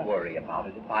things wouldn't worry about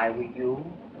it if I were you.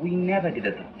 We never did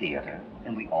at the theater,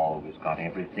 and we always got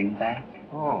everything back.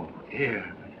 Oh, dear.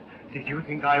 Did you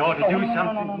think I ought to do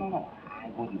something? No. I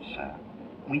wouldn't, sir.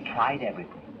 We tried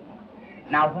everything.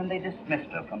 Now, when they dismissed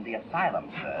her from the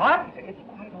asylum, sir... What? It's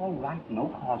quite all right. No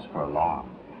cause for alarm.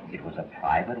 It was a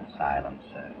private asylum,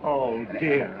 sir. Oh,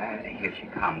 dear. Here she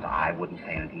comes. I wouldn't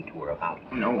say anything to her about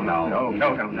it. No.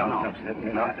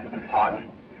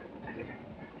 Pardon?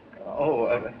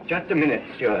 Oh, just a minute,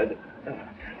 steward.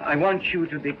 I want you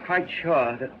to be quite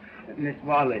sure that Miss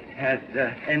Wallace has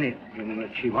anything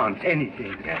that she wants,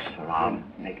 anything. Yes, sir. I'll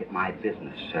make it my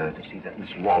business, sir, to see that Miss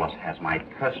Wallace has my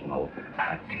personal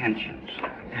attention,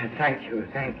 sir. Thank you.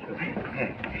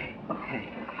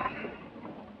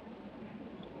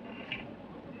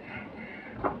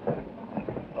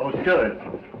 Oh, steward.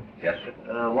 Yes,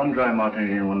 sir. 1 dry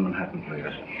martini and 1 Manhattan, please.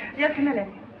 Just a minute.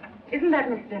 Isn't that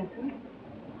Miss Vincent?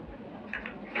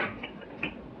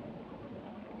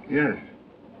 Yes.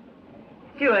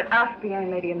 Stuart, ask the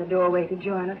young lady in the doorway to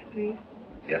join us, please.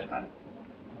 Yes, madam.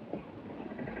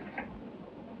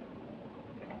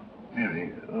 Mary,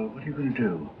 what are you going to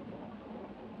do?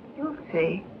 You'll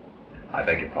see. I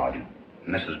beg your pardon.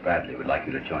 Mrs. Bradley would like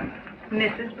you to join her.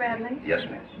 Mrs. Bradley? Yes,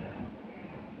 miss.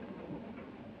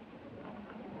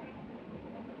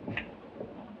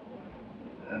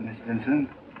 Miss Vincent,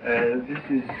 this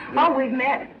is... Oh, we've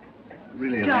met.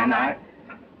 Really, John, Elaine,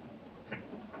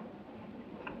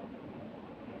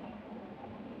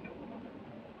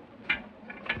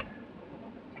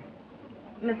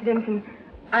 Miss Vincent,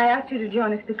 I asked you to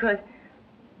join us because,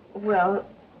 well,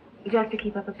 just to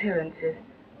keep up appearances.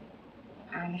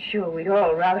 I'm sure we'd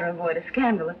all rather avoid a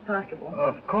scandal if possible.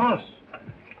 Of course.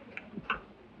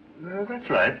 That's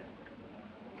right.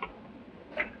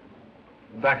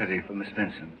 Backety for Miss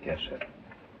Vincent. Yes, sir.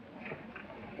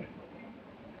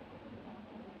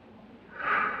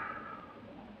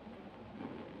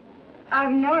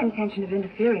 I've no intention of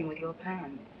interfering with your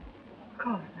plans. Of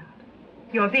course not.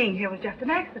 Your being here was just an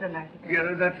accident, I suppose.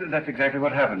 Yeah, that's exactly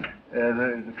what happened.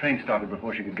 The train started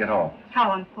before she could get off.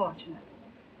 How unfortunate.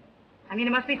 I mean,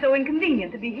 it must be so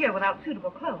inconvenient to be here without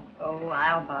suitable clothes. Oh,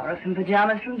 I'll borrow some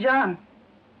pajamas from John.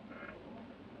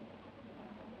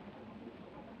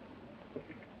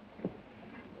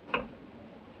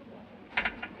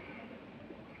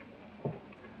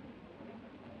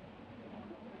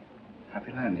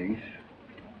 Happy landings.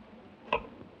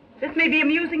 This may be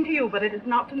amusing to you, but it is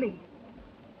not to me.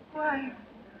 Why,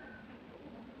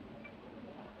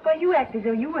 you act as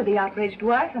though you were the outraged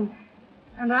wife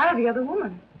and I the other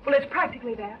woman. Well, it's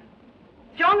practically that.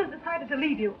 John has decided to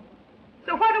leave you.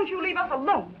 So why don't you leave us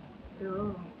alone?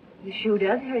 Oh, the shoe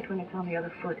does hurt when it's on the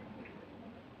other foot.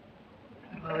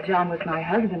 Well, John was my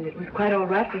husband. It was quite all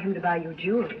right for him to buy you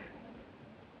jewelry.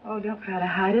 Oh, don't try to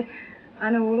hide it. I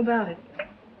know all about it.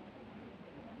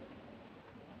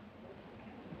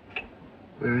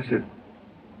 Where is it?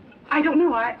 I don't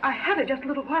know. I had it just a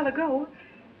little while ago.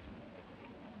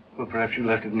 Well, perhaps you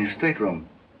left it in your stateroom.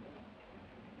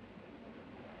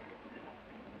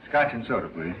 Scotch and soda,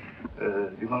 please.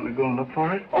 Do you want me to go and look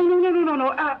for it? Oh,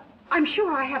 no. I'm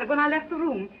sure I had it when I left the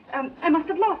room. I must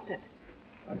have lost it.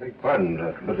 I beg pardon,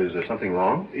 but is there something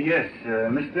wrong? Yes,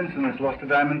 Miss Vincent has lost a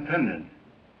diamond pendant.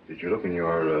 Did you look in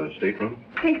your stateroom?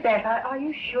 Think that. Are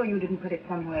you sure you didn't put it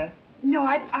somewhere? No,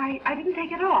 I didn't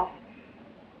take it off.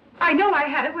 I know I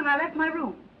had it when I left my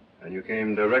room. And you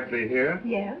came directly here?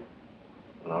 Yes.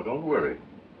 Now, don't worry.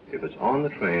 If it's on the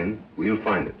train, we'll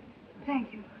find it.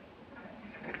 Thank you.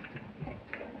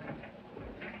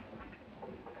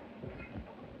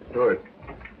 Do it.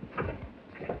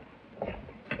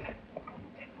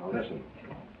 Now, listen.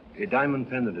 A diamond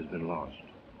pendant has been lost.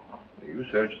 You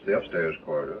search the upstairs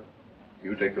corridor.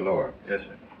 You take the lower. Yes,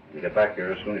 sir. You get back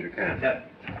here as soon as you can. Yes.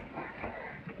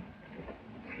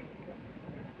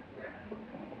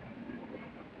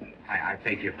 I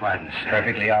beg your pardon, sir.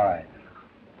 Perfectly all right.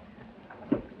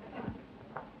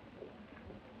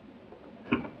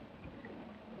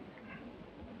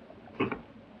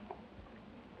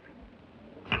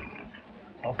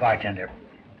 Oh, bartender,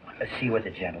 let's see what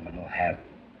the gentleman will have.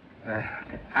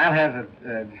 I'll have a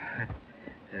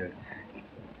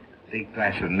big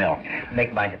glass of milk.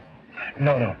 Make mine.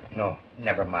 No.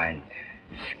 Never mind.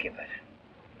 Skip it.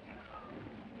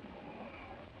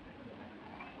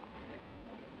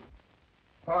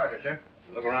 All right, sir.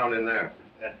 Look around in there.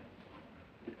 Yes.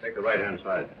 Take the right-hand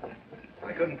side.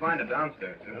 I couldn't find it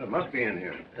downstairs, sir. It must be in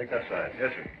here. Take that side.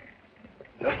 Yes, sir.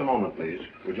 Just a moment, please.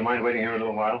 Would you mind waiting here a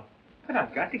little while? But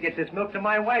I've got to get this milk to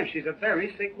my wife. She's a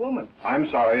very sick woman. I'm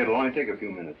sorry. It'll only take a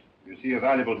few minutes. You see, a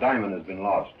valuable diamond has been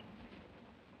lost.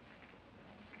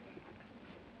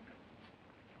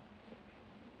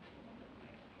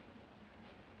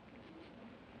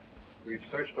 We've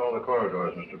searched all the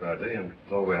corridors, Mr. Bradley, and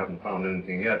though we haven't found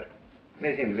anything yet.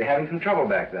 They seem to be having some trouble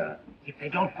back there. If they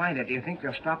don't find it, do you think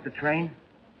they'll stop the train?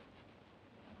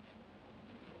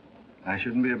 I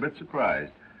shouldn't be a bit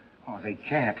surprised. Oh, they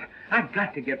can't. I've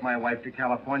got to get my wife to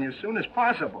California as soon as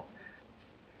possible.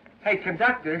 Hey,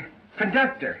 conductor.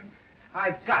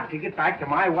 I've got to get back to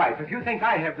my wife. If you think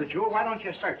I have the jewel, why don't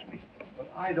you search me? But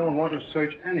I don't want to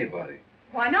search anybody.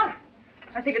 Why not?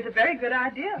 I think it's a very good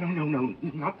idea. No,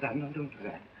 not that. No, don't do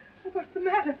that. What's the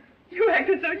matter? You act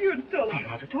as though you'd stolen it.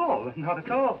 Not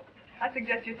at all. I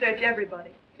suggest you search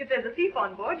everybody. If there's a thief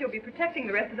on board, you'll be protecting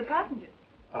the rest of the passengers.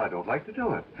 I don't like to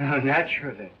do it.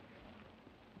 Naturally.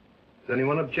 Does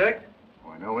anyone object?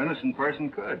 Why, no innocent person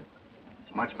could.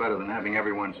 It's much better than having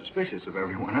everyone suspicious of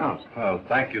everyone else. Well,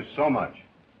 thank you so much.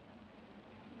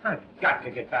 I've got to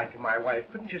get back to my wife.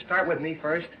 Couldn't you start with me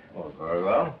first? Oh, very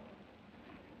well.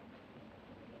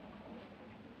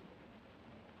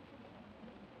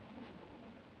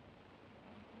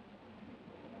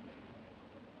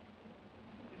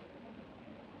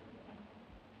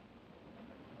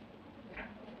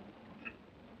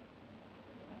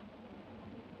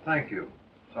 Thank you.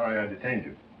 Sorry I detained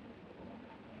you.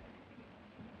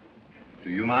 Do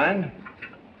you mind?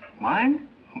 Mine?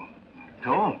 At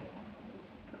all.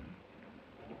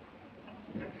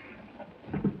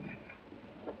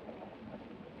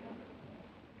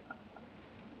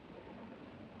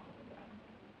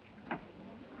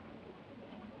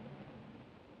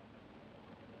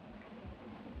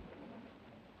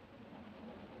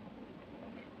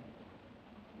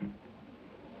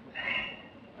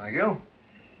 Thank you.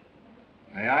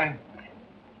 May I?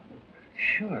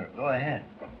 Sure, go ahead.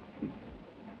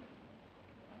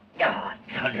 Oh,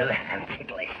 don't do that. I'm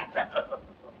ticklish.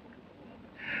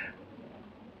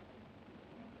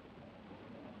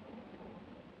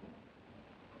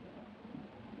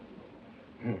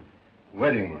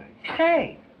 Wedding ring.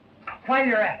 Say, while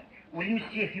you're at it, will you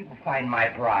see if you can find my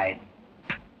bride?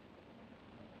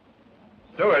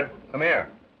 Steward, come here.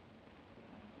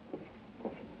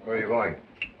 Where are you going?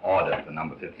 Order for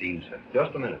number 15, sir.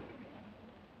 Just a minute.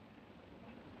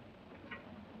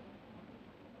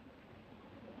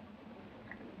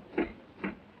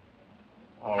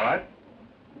 All right.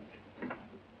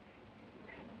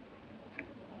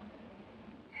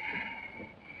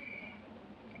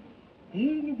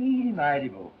 Easy, mighty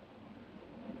mo.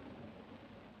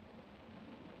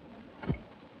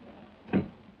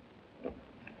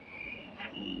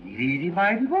 Easy,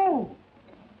 mighty low.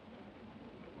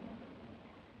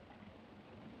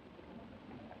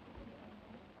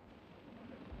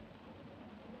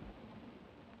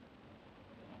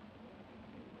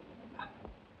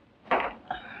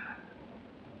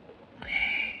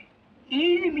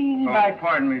 Easy, meeny, Oh,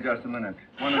 pardon me just a minute.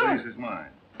 One of these is mine.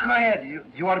 Go ahead.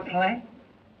 You want to play?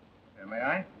 May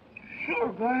I? Sure,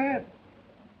 go ahead.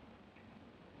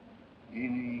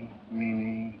 Eeny,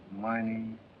 meeny,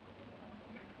 miny,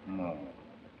 mo.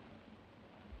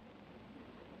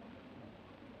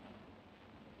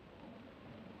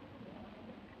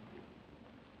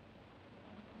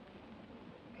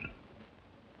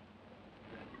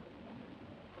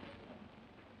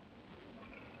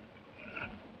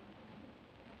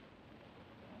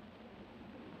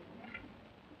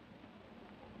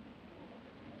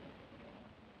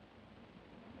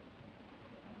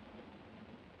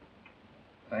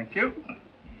 Thank you.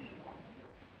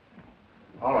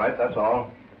 All right, that's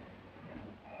all.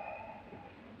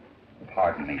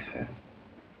 Pardon me, sir.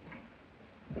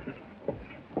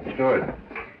 Steward.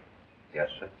 Yes,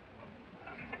 sir.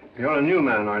 You're a new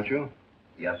man, aren't you?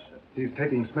 Yes, sir. He's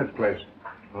taking Smith's place.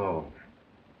 Oh.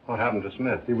 What happened to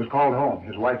Smith? He was called home.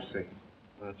 His wife's sick.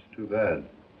 That's too bad.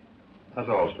 That's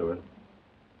all, Steward.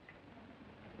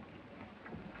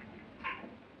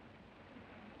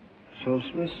 So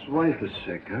Smith's wife is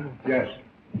sick, huh? Yes.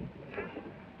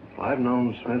 I've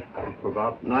known Smith for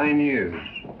about 9 years.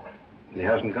 And he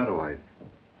hasn't got a wife.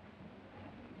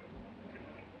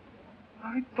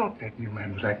 I thought that new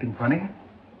man was acting funny.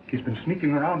 He's been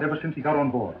sneaking around ever since he got on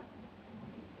board.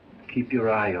 Keep your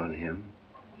eye on him.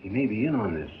 He may be in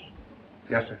on this.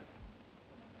 Yes, sir.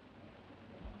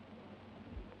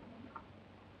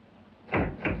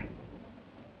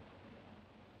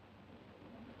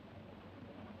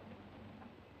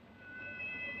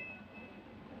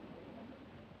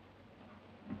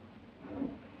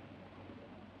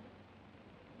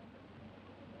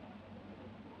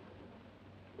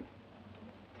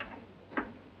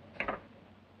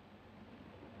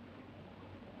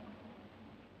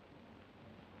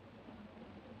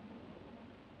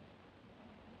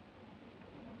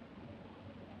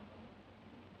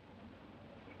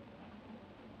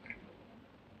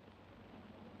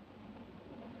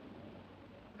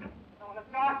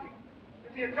 Doctor!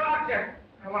 Is he a doctor?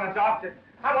 I want a doctor.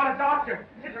 I want a doctor.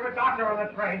 Is there a doctor on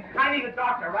the train? I need a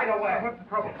doctor right away. What's the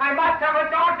trouble? I must have a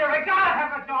doctor. I gotta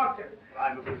have a doctor.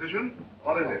 I'm a physician.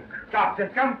 What is it?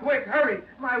 Doctor, come quick. Hurry.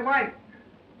 My wife.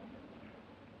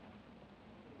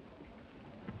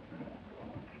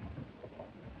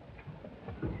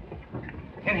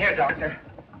 In here, doctor.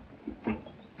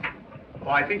 Oh,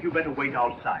 I think you better wait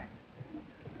outside.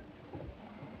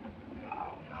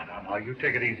 Now, you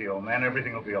take it easy, old man.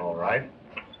 Everything will be all right.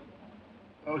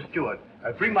 Oh, Steward,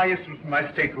 bring my instruments from my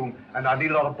stateroom, and I'll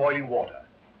need a lot of boiling water.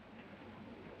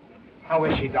 How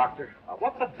is she, doctor?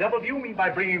 What the devil do you mean by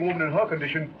bringing a woman in her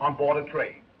condition on board a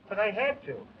train? But I had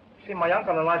to. See, my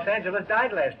uncle in Los Angeles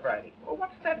died last Friday. Well,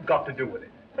 what's that got to do with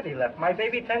it? But he left my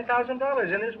baby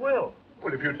 $10,000 in his will.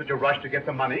 Well, if you're in such a rush to get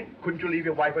the money, couldn't you leave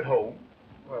your wife at home?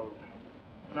 Well,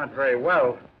 not very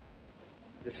well.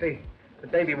 You see, the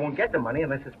baby won't get the money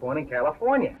unless it's born in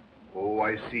California. Oh,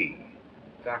 I see.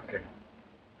 Doctor,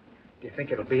 do you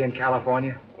think it'll be in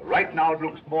California? Well, right now, it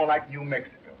looks more like New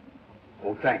Mexico.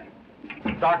 Oh, thank you.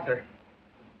 Doctor,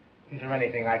 is there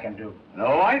anything I can do?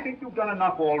 No, I think you've done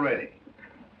enough already.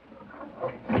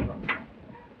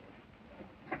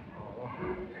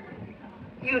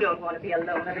 You don't want to be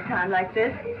alone at a time like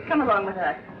this. Come along with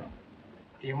us.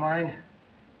 Do you mind?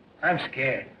 I'm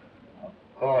scared. Of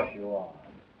course you are.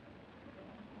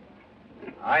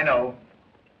 I know.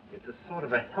 It's a sort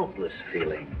of a helpless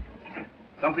feeling.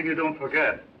 Something you don't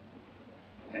forget.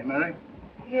 Hey, Mary?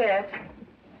 Yes.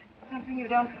 Something you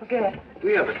don't forget.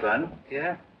 We have a son.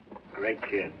 Yeah? Great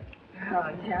kid.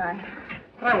 Oh, John.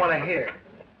 I want to hear.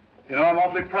 You know, I'm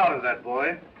awfully proud of that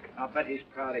boy. I'll bet he's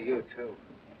proud of you, too.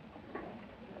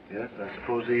 Yes, I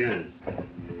suppose he is.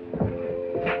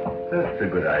 That's a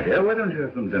good idea. Why don't you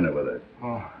have some dinner with us?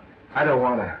 Oh, I don't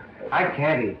want to. I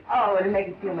can't eat. Oh, it'll make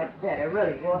it feel much better,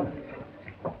 really, won't it?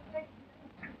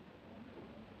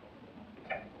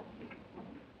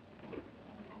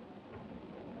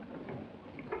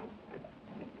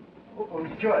 Oh,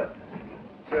 Stuart.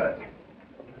 Good.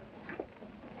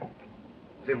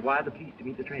 Then wire the police to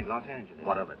meet the train in Los Angeles.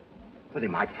 What of it? Well, they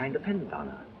might find a pendant on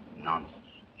her. Nonsense.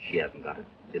 She hasn't got it.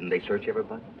 Didn't they search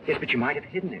everybody? Yes, but you might have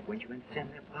hidden it when you went to send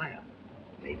that wire.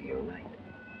 Maybe you're right.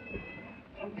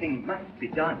 Something must be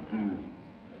done.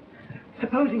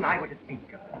 Supposing I were to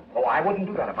think of her. Oh, I wouldn't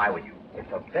do that if I were you.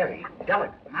 It's a very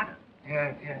delicate matter.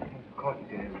 Yes, of course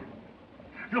it is.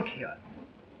 Look here.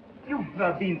 You've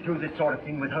been through this sort of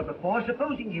thing with her before.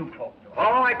 Supposing you talk to her.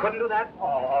 Oh, I couldn't do that.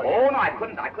 Oh, no, I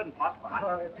couldn't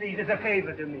possibly. Please, it's a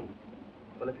favor to me.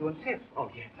 Well, if you insist. Oh,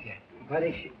 yes. Where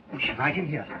is she? Oh, she's right in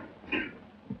here.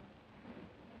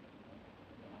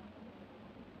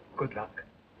 Good luck.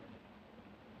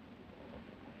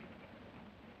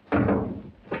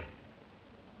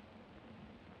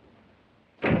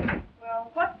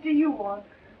 Well, what do you want?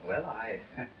 Well,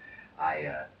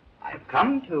 I've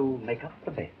come to make up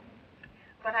the bed.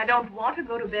 But I don't want to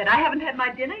go to bed. I haven't had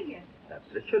my dinner yet. That's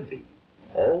what it should be.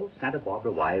 All Santa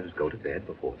Barbara wives go to bed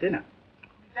before dinner.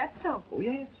 Is that so? Oh,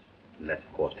 yes. Unless,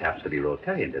 of course, it happens to be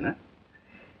Rotarian dinner.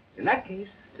 In that case,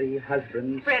 the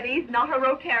husband... Freddie's not a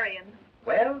Rotarian.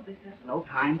 Well, this is no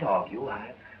time to argue.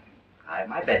 I have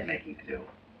my bed making to do.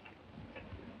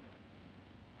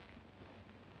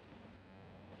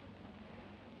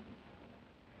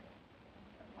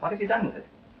 What have you done with it?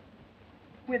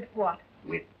 With what?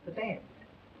 With the bed.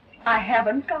 I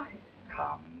haven't got it.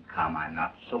 Come, I'm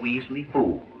not so easily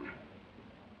fooled.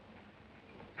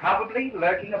 Probably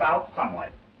lurking about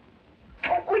somewhere.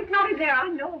 Oh, it's not in there, I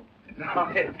know.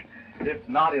 No, it's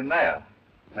not in there.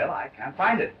 Well, I can't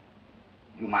find it.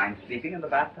 Do you mind sleeping in the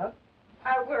bathtub?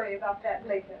 I'll worry about that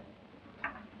later.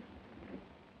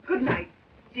 Good night,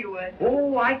 steward.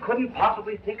 Oh, I couldn't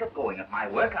possibly think of going if my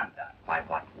work undone. Why,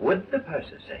 what would the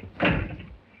purser say?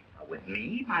 With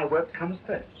me, my work comes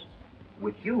first.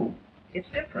 With you, it's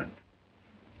different.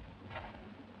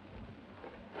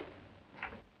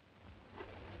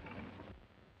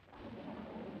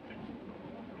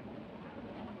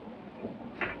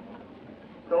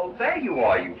 So there you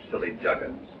are, you silly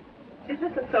juggins. Is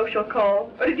this a social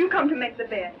call, or did you come to make the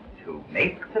bed? To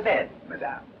make the bed,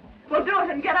 madame. Well, do it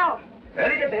and get out.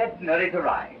 Early to bed and early to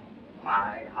rise.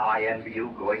 My, how I envy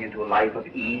you going into a life of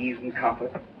ease and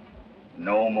comfort.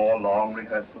 No more long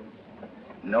rehearsals.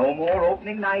 No more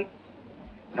opening nights.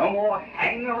 No more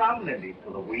hanging around Lindy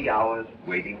till the wee hours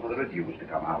waiting for the reviews to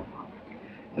come out.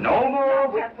 No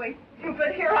more... That way,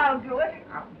 stupid. Here, I'll do it.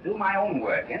 I'll do my own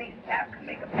work. Any sap can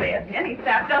make a bed. Any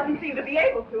sap doesn't seem to be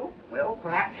able to. Well,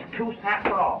 perhaps 2 saps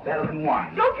are all better than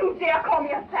 1. Don't you dare call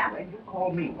me a sap. Well, you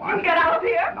call me one. You get out of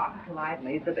here. Not until I've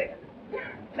made the bed.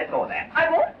 Let go of that. I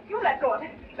won't. You let go of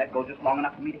it. Let go just long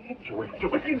enough for me to hit you with it.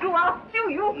 If you do, I'll stew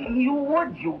you. You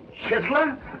would, you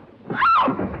chiseler.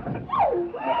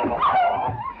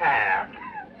 Pat.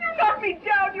 You knocked me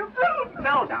down, you brute.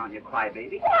 Fell down, you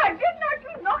crybaby. Why didn't I?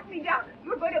 You knocked me down.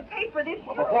 You're going to pay for this.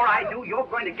 Well, before I do, you're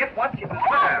going to get what you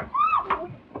deserve.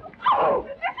 Oh,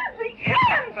 this is the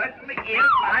end. Certainly is,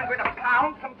 and I'm going to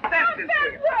pound some sense into you.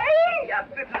 That way. Yes,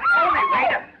 this is the only way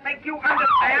to make you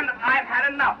understand that I've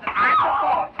had enough, that I'm the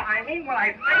boss. I mean when I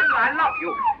say that I love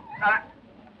you.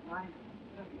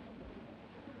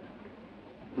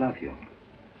 Love you.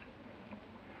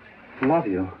 Love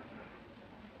you.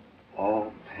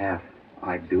 Oh, Pat,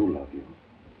 I do love you.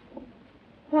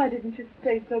 Why didn't you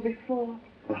say so before?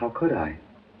 Well, how could I?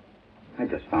 I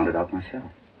just found it out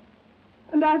myself.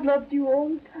 And I've loved you all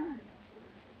the time.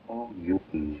 Oh, you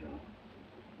angel.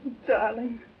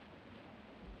 Darling.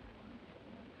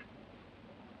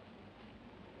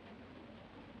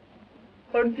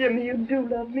 Oh, Jimmy, you do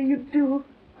love me, you do.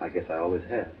 I guess I always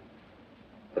have.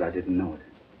 But I didn't know it.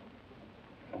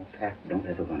 Oh, Pat, don't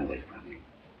ever run away from me.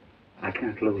 I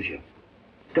can't lose you.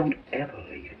 Don't ever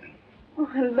leave me. Oh,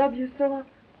 I love you so.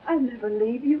 I'll never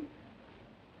leave you.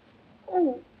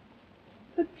 Oh,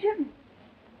 but Jimmy,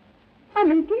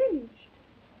 I'm engaged.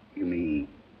 You mean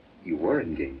you were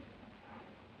engaged?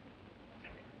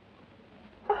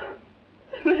 Oh,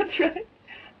 that's right.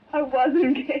 I was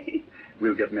engaged.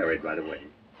 We'll get married right away.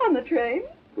 On the train?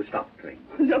 We'll stop the train.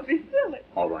 Don't be silly.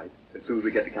 All right. As soon as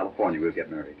we get to California, we'll get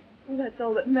married. Well, that's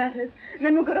all that matters. And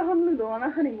then we'll go to Honolulu on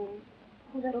our honeymoon.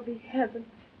 Oh, that'll be heaven.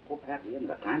 Oh, Pat, we haven't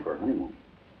got time for a honeymoon.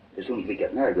 As soon as we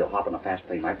get married, we'll hop on a fast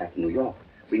plane right back to New York.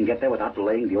 We can get there without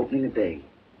delaying the opening of day.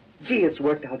 Gee, it's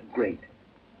worked out great.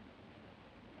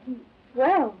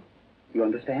 Well. You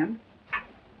understand?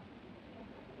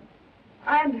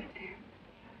 I understand.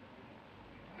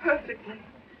 Perfectly.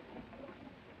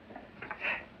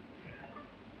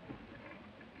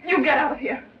 You get out of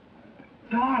here.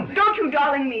 Darling. Don't you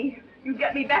darling me. You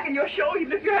get me back in your show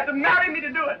even if you had to marry me to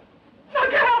do it. Now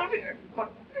get out of here.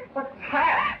 But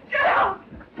Pat. Get out.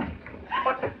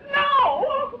 But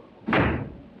no.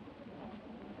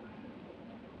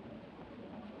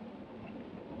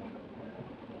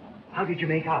 How did you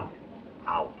make out?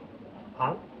 Out.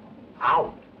 Out?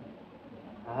 Out.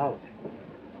 Out.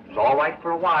 It was all right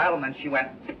for a while, and then she went...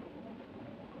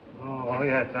 Oh,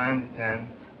 yes, I understand.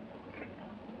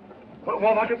 Well,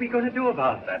 what are we going to do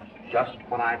about that? Just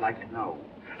what I'd like to know.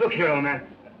 Look here, old man.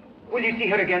 Will you see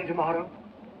her again tomorrow?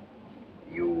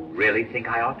 You really think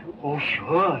I ought to? Oh,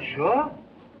 sure.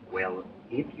 Well,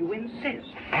 if you insist.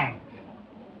 Thanks.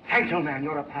 Thanks, old man.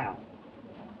 You're a pal.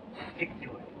 Stick to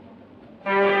it.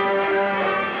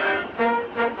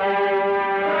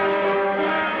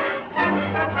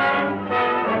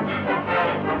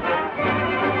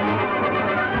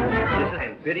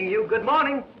 I'm bidding you good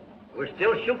morning. We're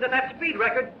still shooting at that speed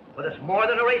record, but it's more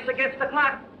than a race against the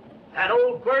clock. That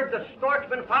old bird, the stork's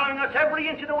been following us every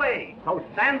inch of the way. So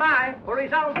stand by for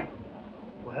results.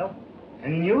 Well,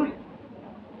 any news?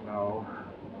 No.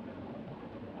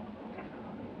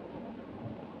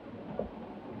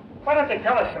 Why don't they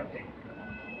tell us something?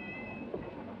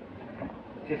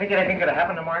 Do you think anything could have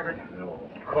happened to Margaret? No,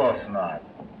 of course not.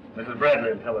 Mrs.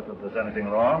 Bradley will tell us if there's anything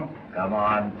wrong. Come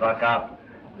on, buck up.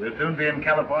 We'll soon be in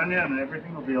California and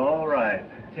everything will be all right.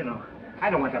 You know, I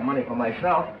don't want that money for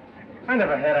myself. I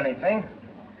never had anything.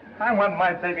 I want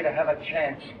my baby to have a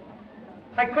chance.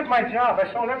 I quit my job.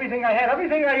 I sold everything I had,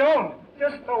 everything I owned,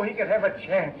 just so he could have a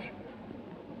chance.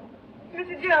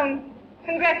 Mr. Jones,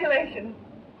 congratulations.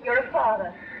 You're a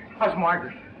father. How's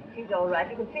Margaret? She's all right.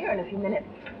 You can see her in a few minutes.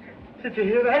 Did you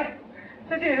hear that?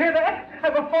 Did you hear that?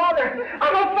 I'm a father.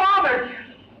 I'm a father.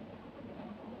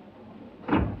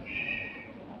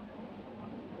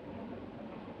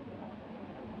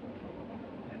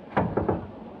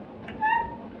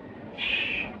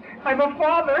 I'm a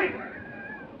father.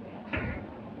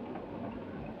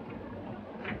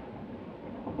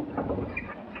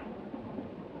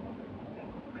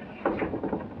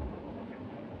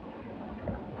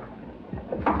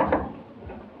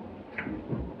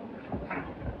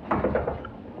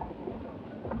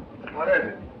 What is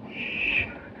it? Shh.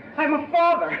 I'm a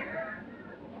father.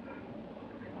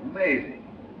 Amazing.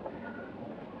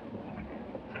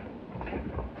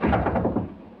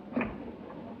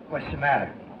 What's the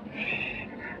matter?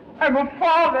 I'm a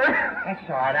father. That's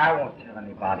all right. I won't tell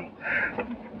anybody.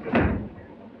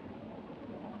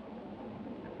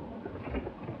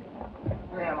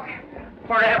 Where am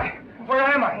I? Where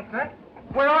am I? Huh?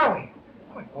 Where are we?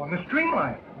 On the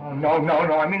Streamline. Oh, no.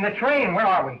 I mean the train. Where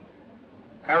are we?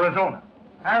 Arizona.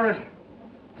 Arizona.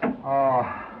 Oh.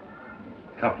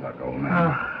 Tough luck, old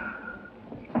man.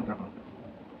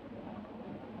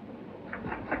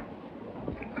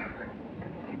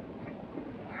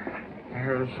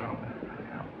 Arizona.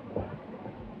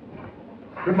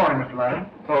 Good morning, Mr. Larry.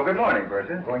 Oh, good morning,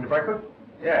 Bertha. Going to breakfast?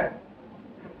 Yeah.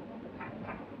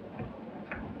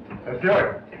 That's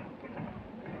Jory.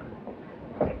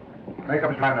 Make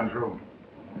up Simons' room.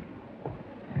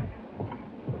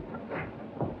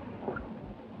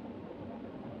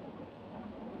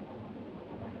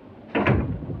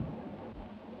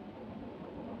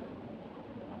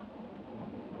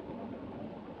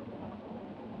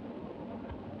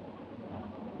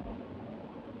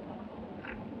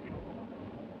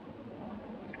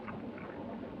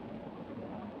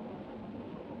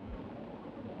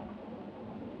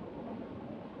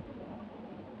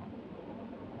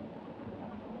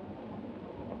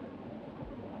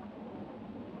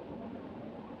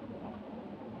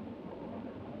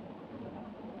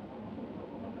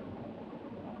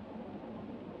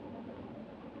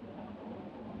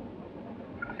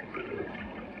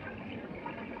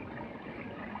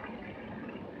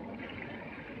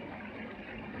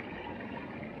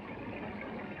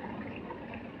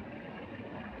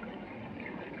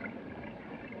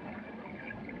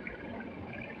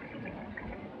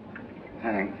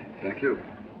 Thanks. Thank you.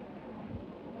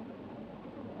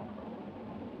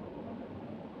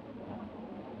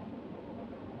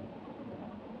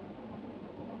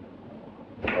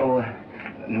 Oh,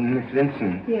 Miss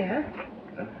Vincent. Yes?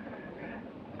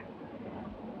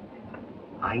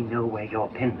 I know where your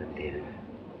pendant is.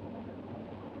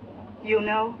 You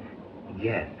know?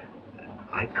 Yes.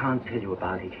 I can't tell you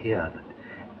about it here, but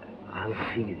I'll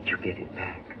see that you get it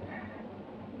back.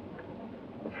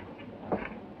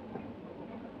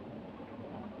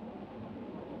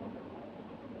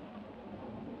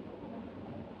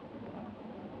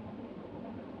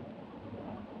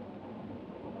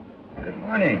 Good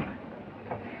morning.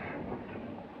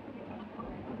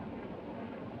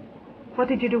 What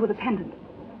did you do with the pendant?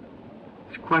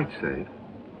 It's quite safe.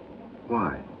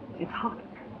 Why? It's hot.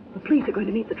 The police are going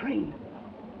to meet the train.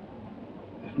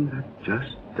 Isn't that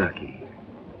just ducky?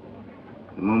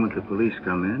 The moment the police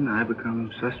come in, I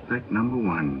become suspect number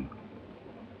one.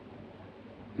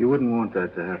 You wouldn't want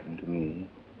that to happen to me,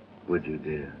 would you,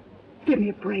 dear? Give me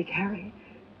a break, Harry.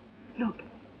 Look,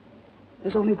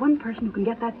 there's only one person who can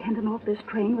get that pendant off this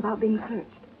train without being searched.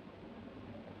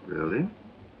 Really?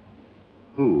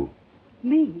 Who?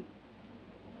 Me.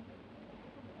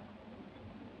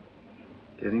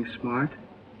 Getting smart?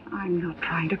 I'm not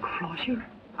trying to cross you.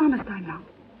 Honest, I'm not.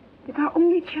 It's our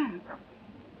only chance.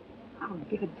 I'll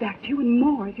give it back to you and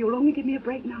more if you'll only give me a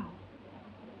break now.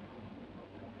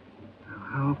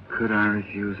 How could I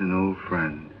refuse an old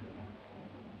friend?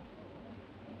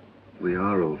 We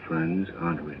are old friends,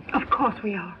 aren't we? Of course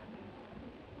we are.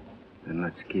 Then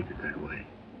let's keep it that way.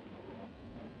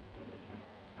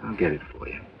 I'll get it for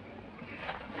you.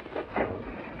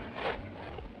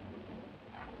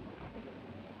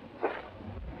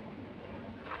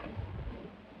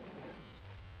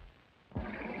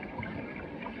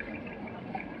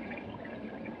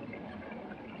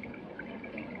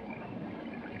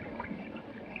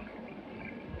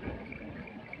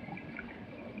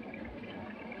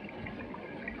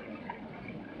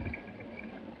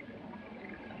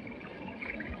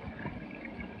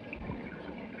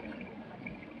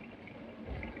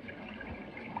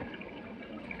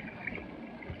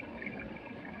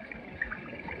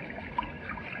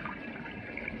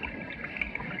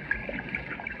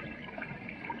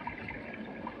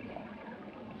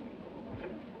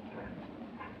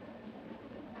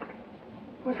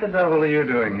 What the devil are you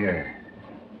doing here?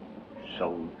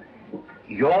 So,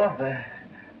 you're the...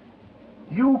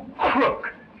 You crook!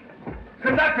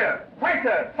 Conductor!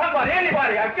 Waiter! Somebody!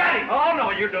 Anybody! I've got him! Oh,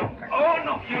 no, you don't. Oh,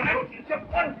 no, you don't. It's a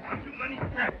one.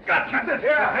 Gotcha.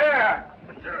 Here.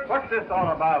 What's this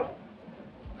all about?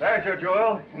 There's your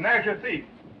jewel, and there's your thief.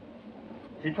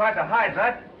 He tried to hide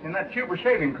that in that tube of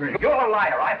shaving cream. You're a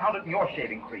liar. I found it in your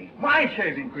shaving cream. My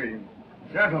shaving cream?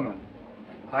 Gentlemen,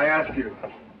 I ask you.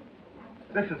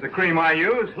 This is the cream I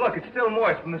use. Look, it's still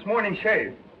moist from this morning's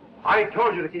shave. I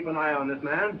told you to keep an eye on this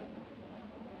man.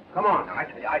 Come on. I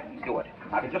tell you, I can do it.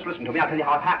 Now, if you just listen to me, I'll tell you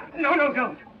how it happened. No,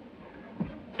 don't.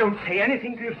 Don't say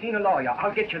anything till you've seen a lawyer.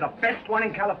 I'll get you the best one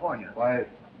in California. Why,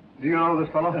 do you know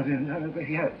this fellow?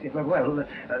 Yes, well,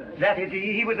 that is,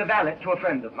 he was a valet to a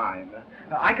friend of mine.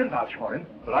 I can vouch for him.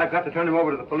 But I've got to turn him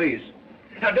over to the police.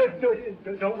 Now,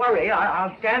 don't worry.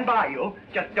 I'll stand by you.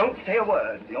 Just don't say a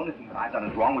word. The only thing that I've done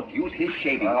is wrong was to use his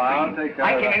shaving cream. I'll take care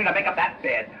I of came that. in to make up that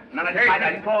bed. None of Take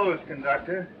this. his clothes,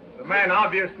 conductor. The man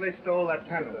obviously stole that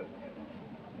candidate.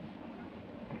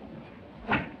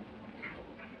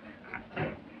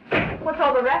 What's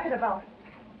all the racket about?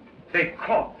 They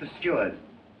caught the steward.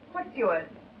 What steward?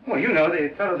 Well, you know, the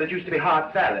fellow that used to be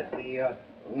Hart's valet, the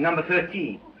number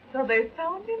 13. So they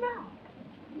found him out.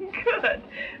 Good.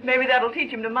 Maybe that'll teach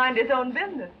him to mind his own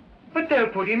business. But they'll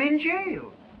put him in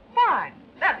jail. Fine.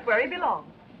 That's where he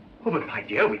belongs. Oh, but my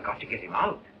dear, we've got to get him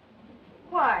out.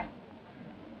 Why?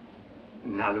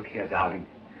 Now, look here, darling.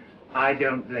 I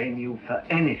don't blame you for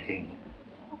anything.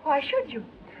 Why should you?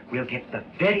 We'll get the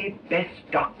very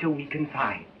best doctor we can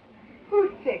find.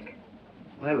 Who's sick?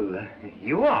 Well,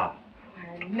 you are.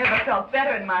 I never felt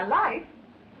better in my life.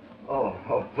 Oh,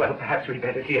 well, perhaps we'd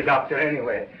better see a doctor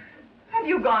anyway. Have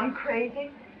you gone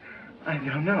crazy? I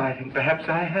don't know. I think perhaps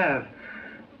I have.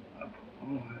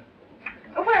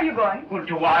 Where are you going? Well,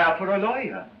 to wire for a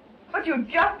lawyer. But you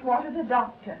just wanted a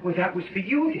doctor. Well, that was for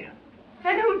you, dear.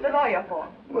 Then who's the lawyer for?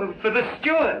 Well, for the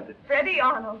steward. Freddie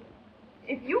Arnold.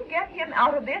 If you get him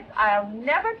out of this, I'll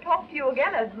never talk to you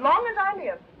again as long as I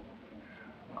live.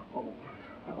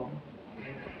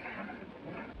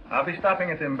 I'll be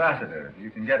stopping at the Ambassador. You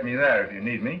can get me there if you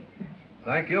need me.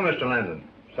 Thank you, Mr. Landon.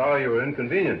 Sorry you were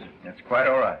inconvenienced. That's quite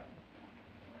all right.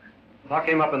 I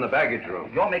came up in the baggage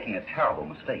room. You're making a terrible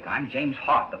mistake. I'm James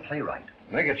Hart, the playwright.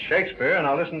 Make it Shakespeare and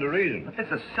I'll listen to reason. But this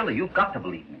is silly. You've got to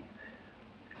believe me.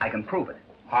 I can prove it.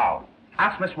 How?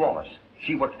 Ask Miss Wallace.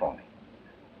 She worked for me.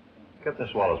 Get this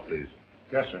Wallace, please.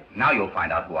 Yes, sir. Now you'll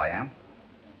find out who I am.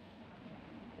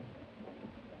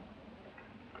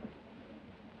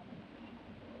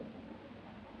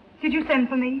 Did you send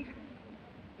for me?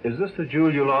 Is this the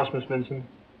jewel you lost, Miss Minson?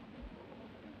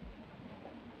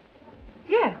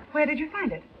 Yes. Where did you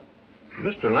find it?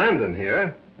 Mr. Landon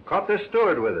here caught this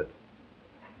steward with it.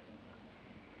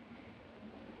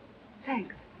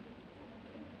 Thanks.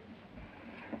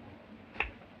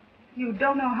 You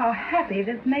don't know how happy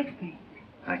this makes me.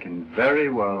 I can very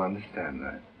well understand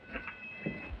that.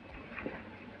 Do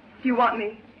you want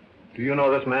me? Do you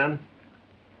know this man?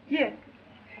 Yes.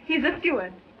 He's a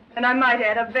steward. And I might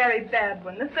add, a very bad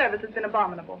one. The service has been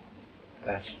abominable.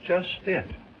 That's just it.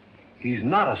 He's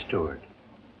not a steward.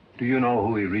 Do you know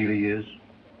who he really is?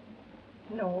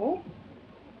 No.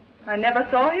 I never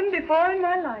saw him before in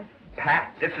my life.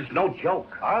 Pat, this is no joke.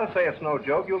 I'll say it's no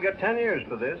joke. You'll get 10 years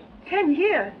for this. 10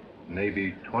 years.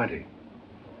 Maybe 20.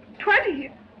 20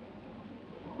 years.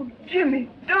 Oh, Jimmy,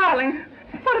 darling,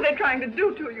 what are they trying to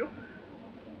do to you?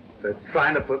 They're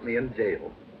trying to put me in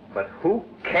jail. But who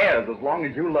cares as long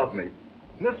as you love me?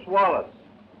 Miss Wallace,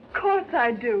 Of course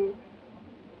I do.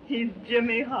 He's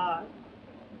Jimmy Hart.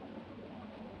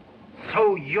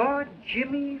 So you're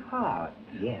Jimmy Hart?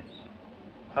 Yes.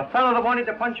 A fellow that wanted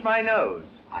to punch my nose.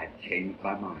 I've changed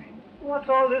my mind. What's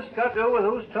all this got to do with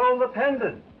who stole the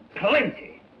pendant?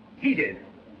 Plenty. He did.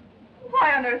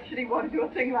 Why on earth should he want to do a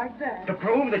thing like that? To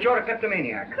prove that you're a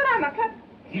kleptomaniac. But I'm a pet.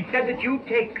 He said that you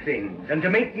take things, and to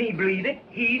make me believe it,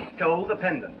 he stole the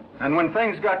pendant. And when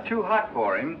things got too hot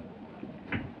for him,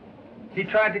 he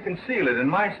tried to conceal it in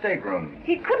my stateroom.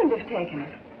 He couldn't have taken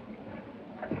it.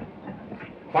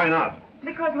 Why not?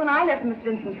 Because when I left Miss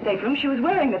Vincent's stateroom, she was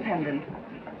wearing the pendant.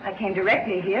 I came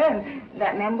directly here, and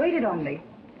that man waited on me.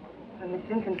 When Miss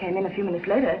Vincent came in a few minutes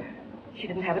later, she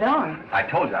didn't have it on. I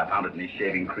told you I found it in his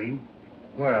shaving cream.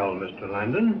 Well, Mr.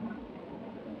 Landon,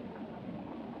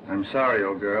 I'm sorry,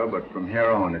 old girl, but from here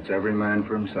on, it's every man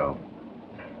for himself.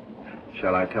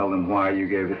 Shall I tell them why you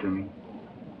gave it to me?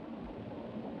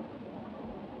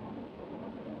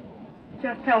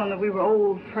 Just tell him that we were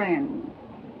old friends.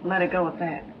 Let it go at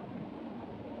that.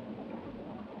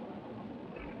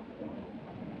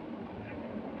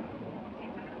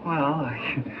 Well,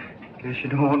 I guess you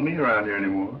don't want me around here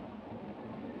anymore.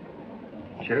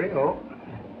 Cheerio.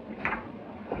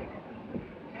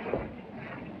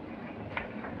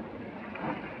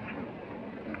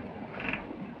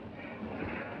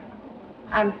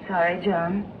 I'm sorry,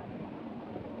 John.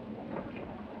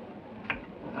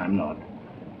 I'm not.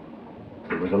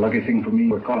 It was a lucky thing for me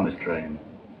we're caught on this train.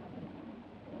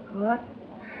 What?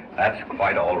 That's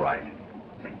quite all right.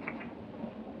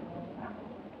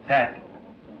 Dad,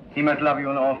 he must love you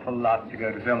an awful lot to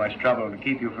go to so much trouble to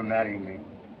keep you from marrying me.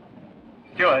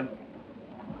 Stuart.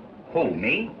 Who,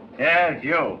 me? Yes,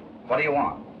 you. What do you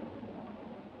want?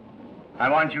 I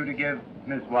want you to give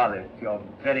Miss Wallace your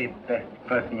very best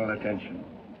personal attention.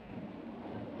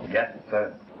 Yes,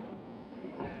 sir.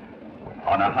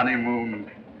 On a honeymoon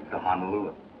to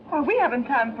Honolulu. Oh, we haven't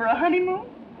time for a honeymoon.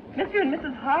 Mr. and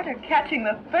Mrs. Hart are catching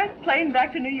the first plane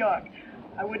back to New York.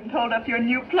 I wouldn't hold up your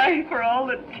new plane for all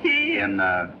the tea. In,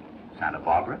 Santa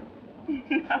Barbara?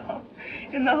 No,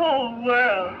 in the whole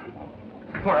world.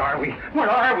 Where are we? Where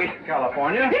are we?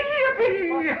 California. Yippee!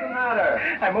 What's the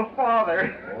matter? I'm a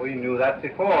father. We knew that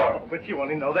before. But you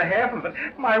only know the half of it.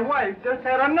 My wife just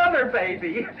had another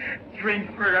baby.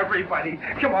 Drink for everybody.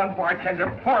 Come on, bartender,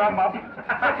 pour them up.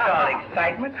 What's all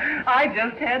excitement? I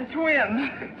just had twins.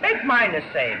 Make mine the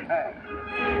same.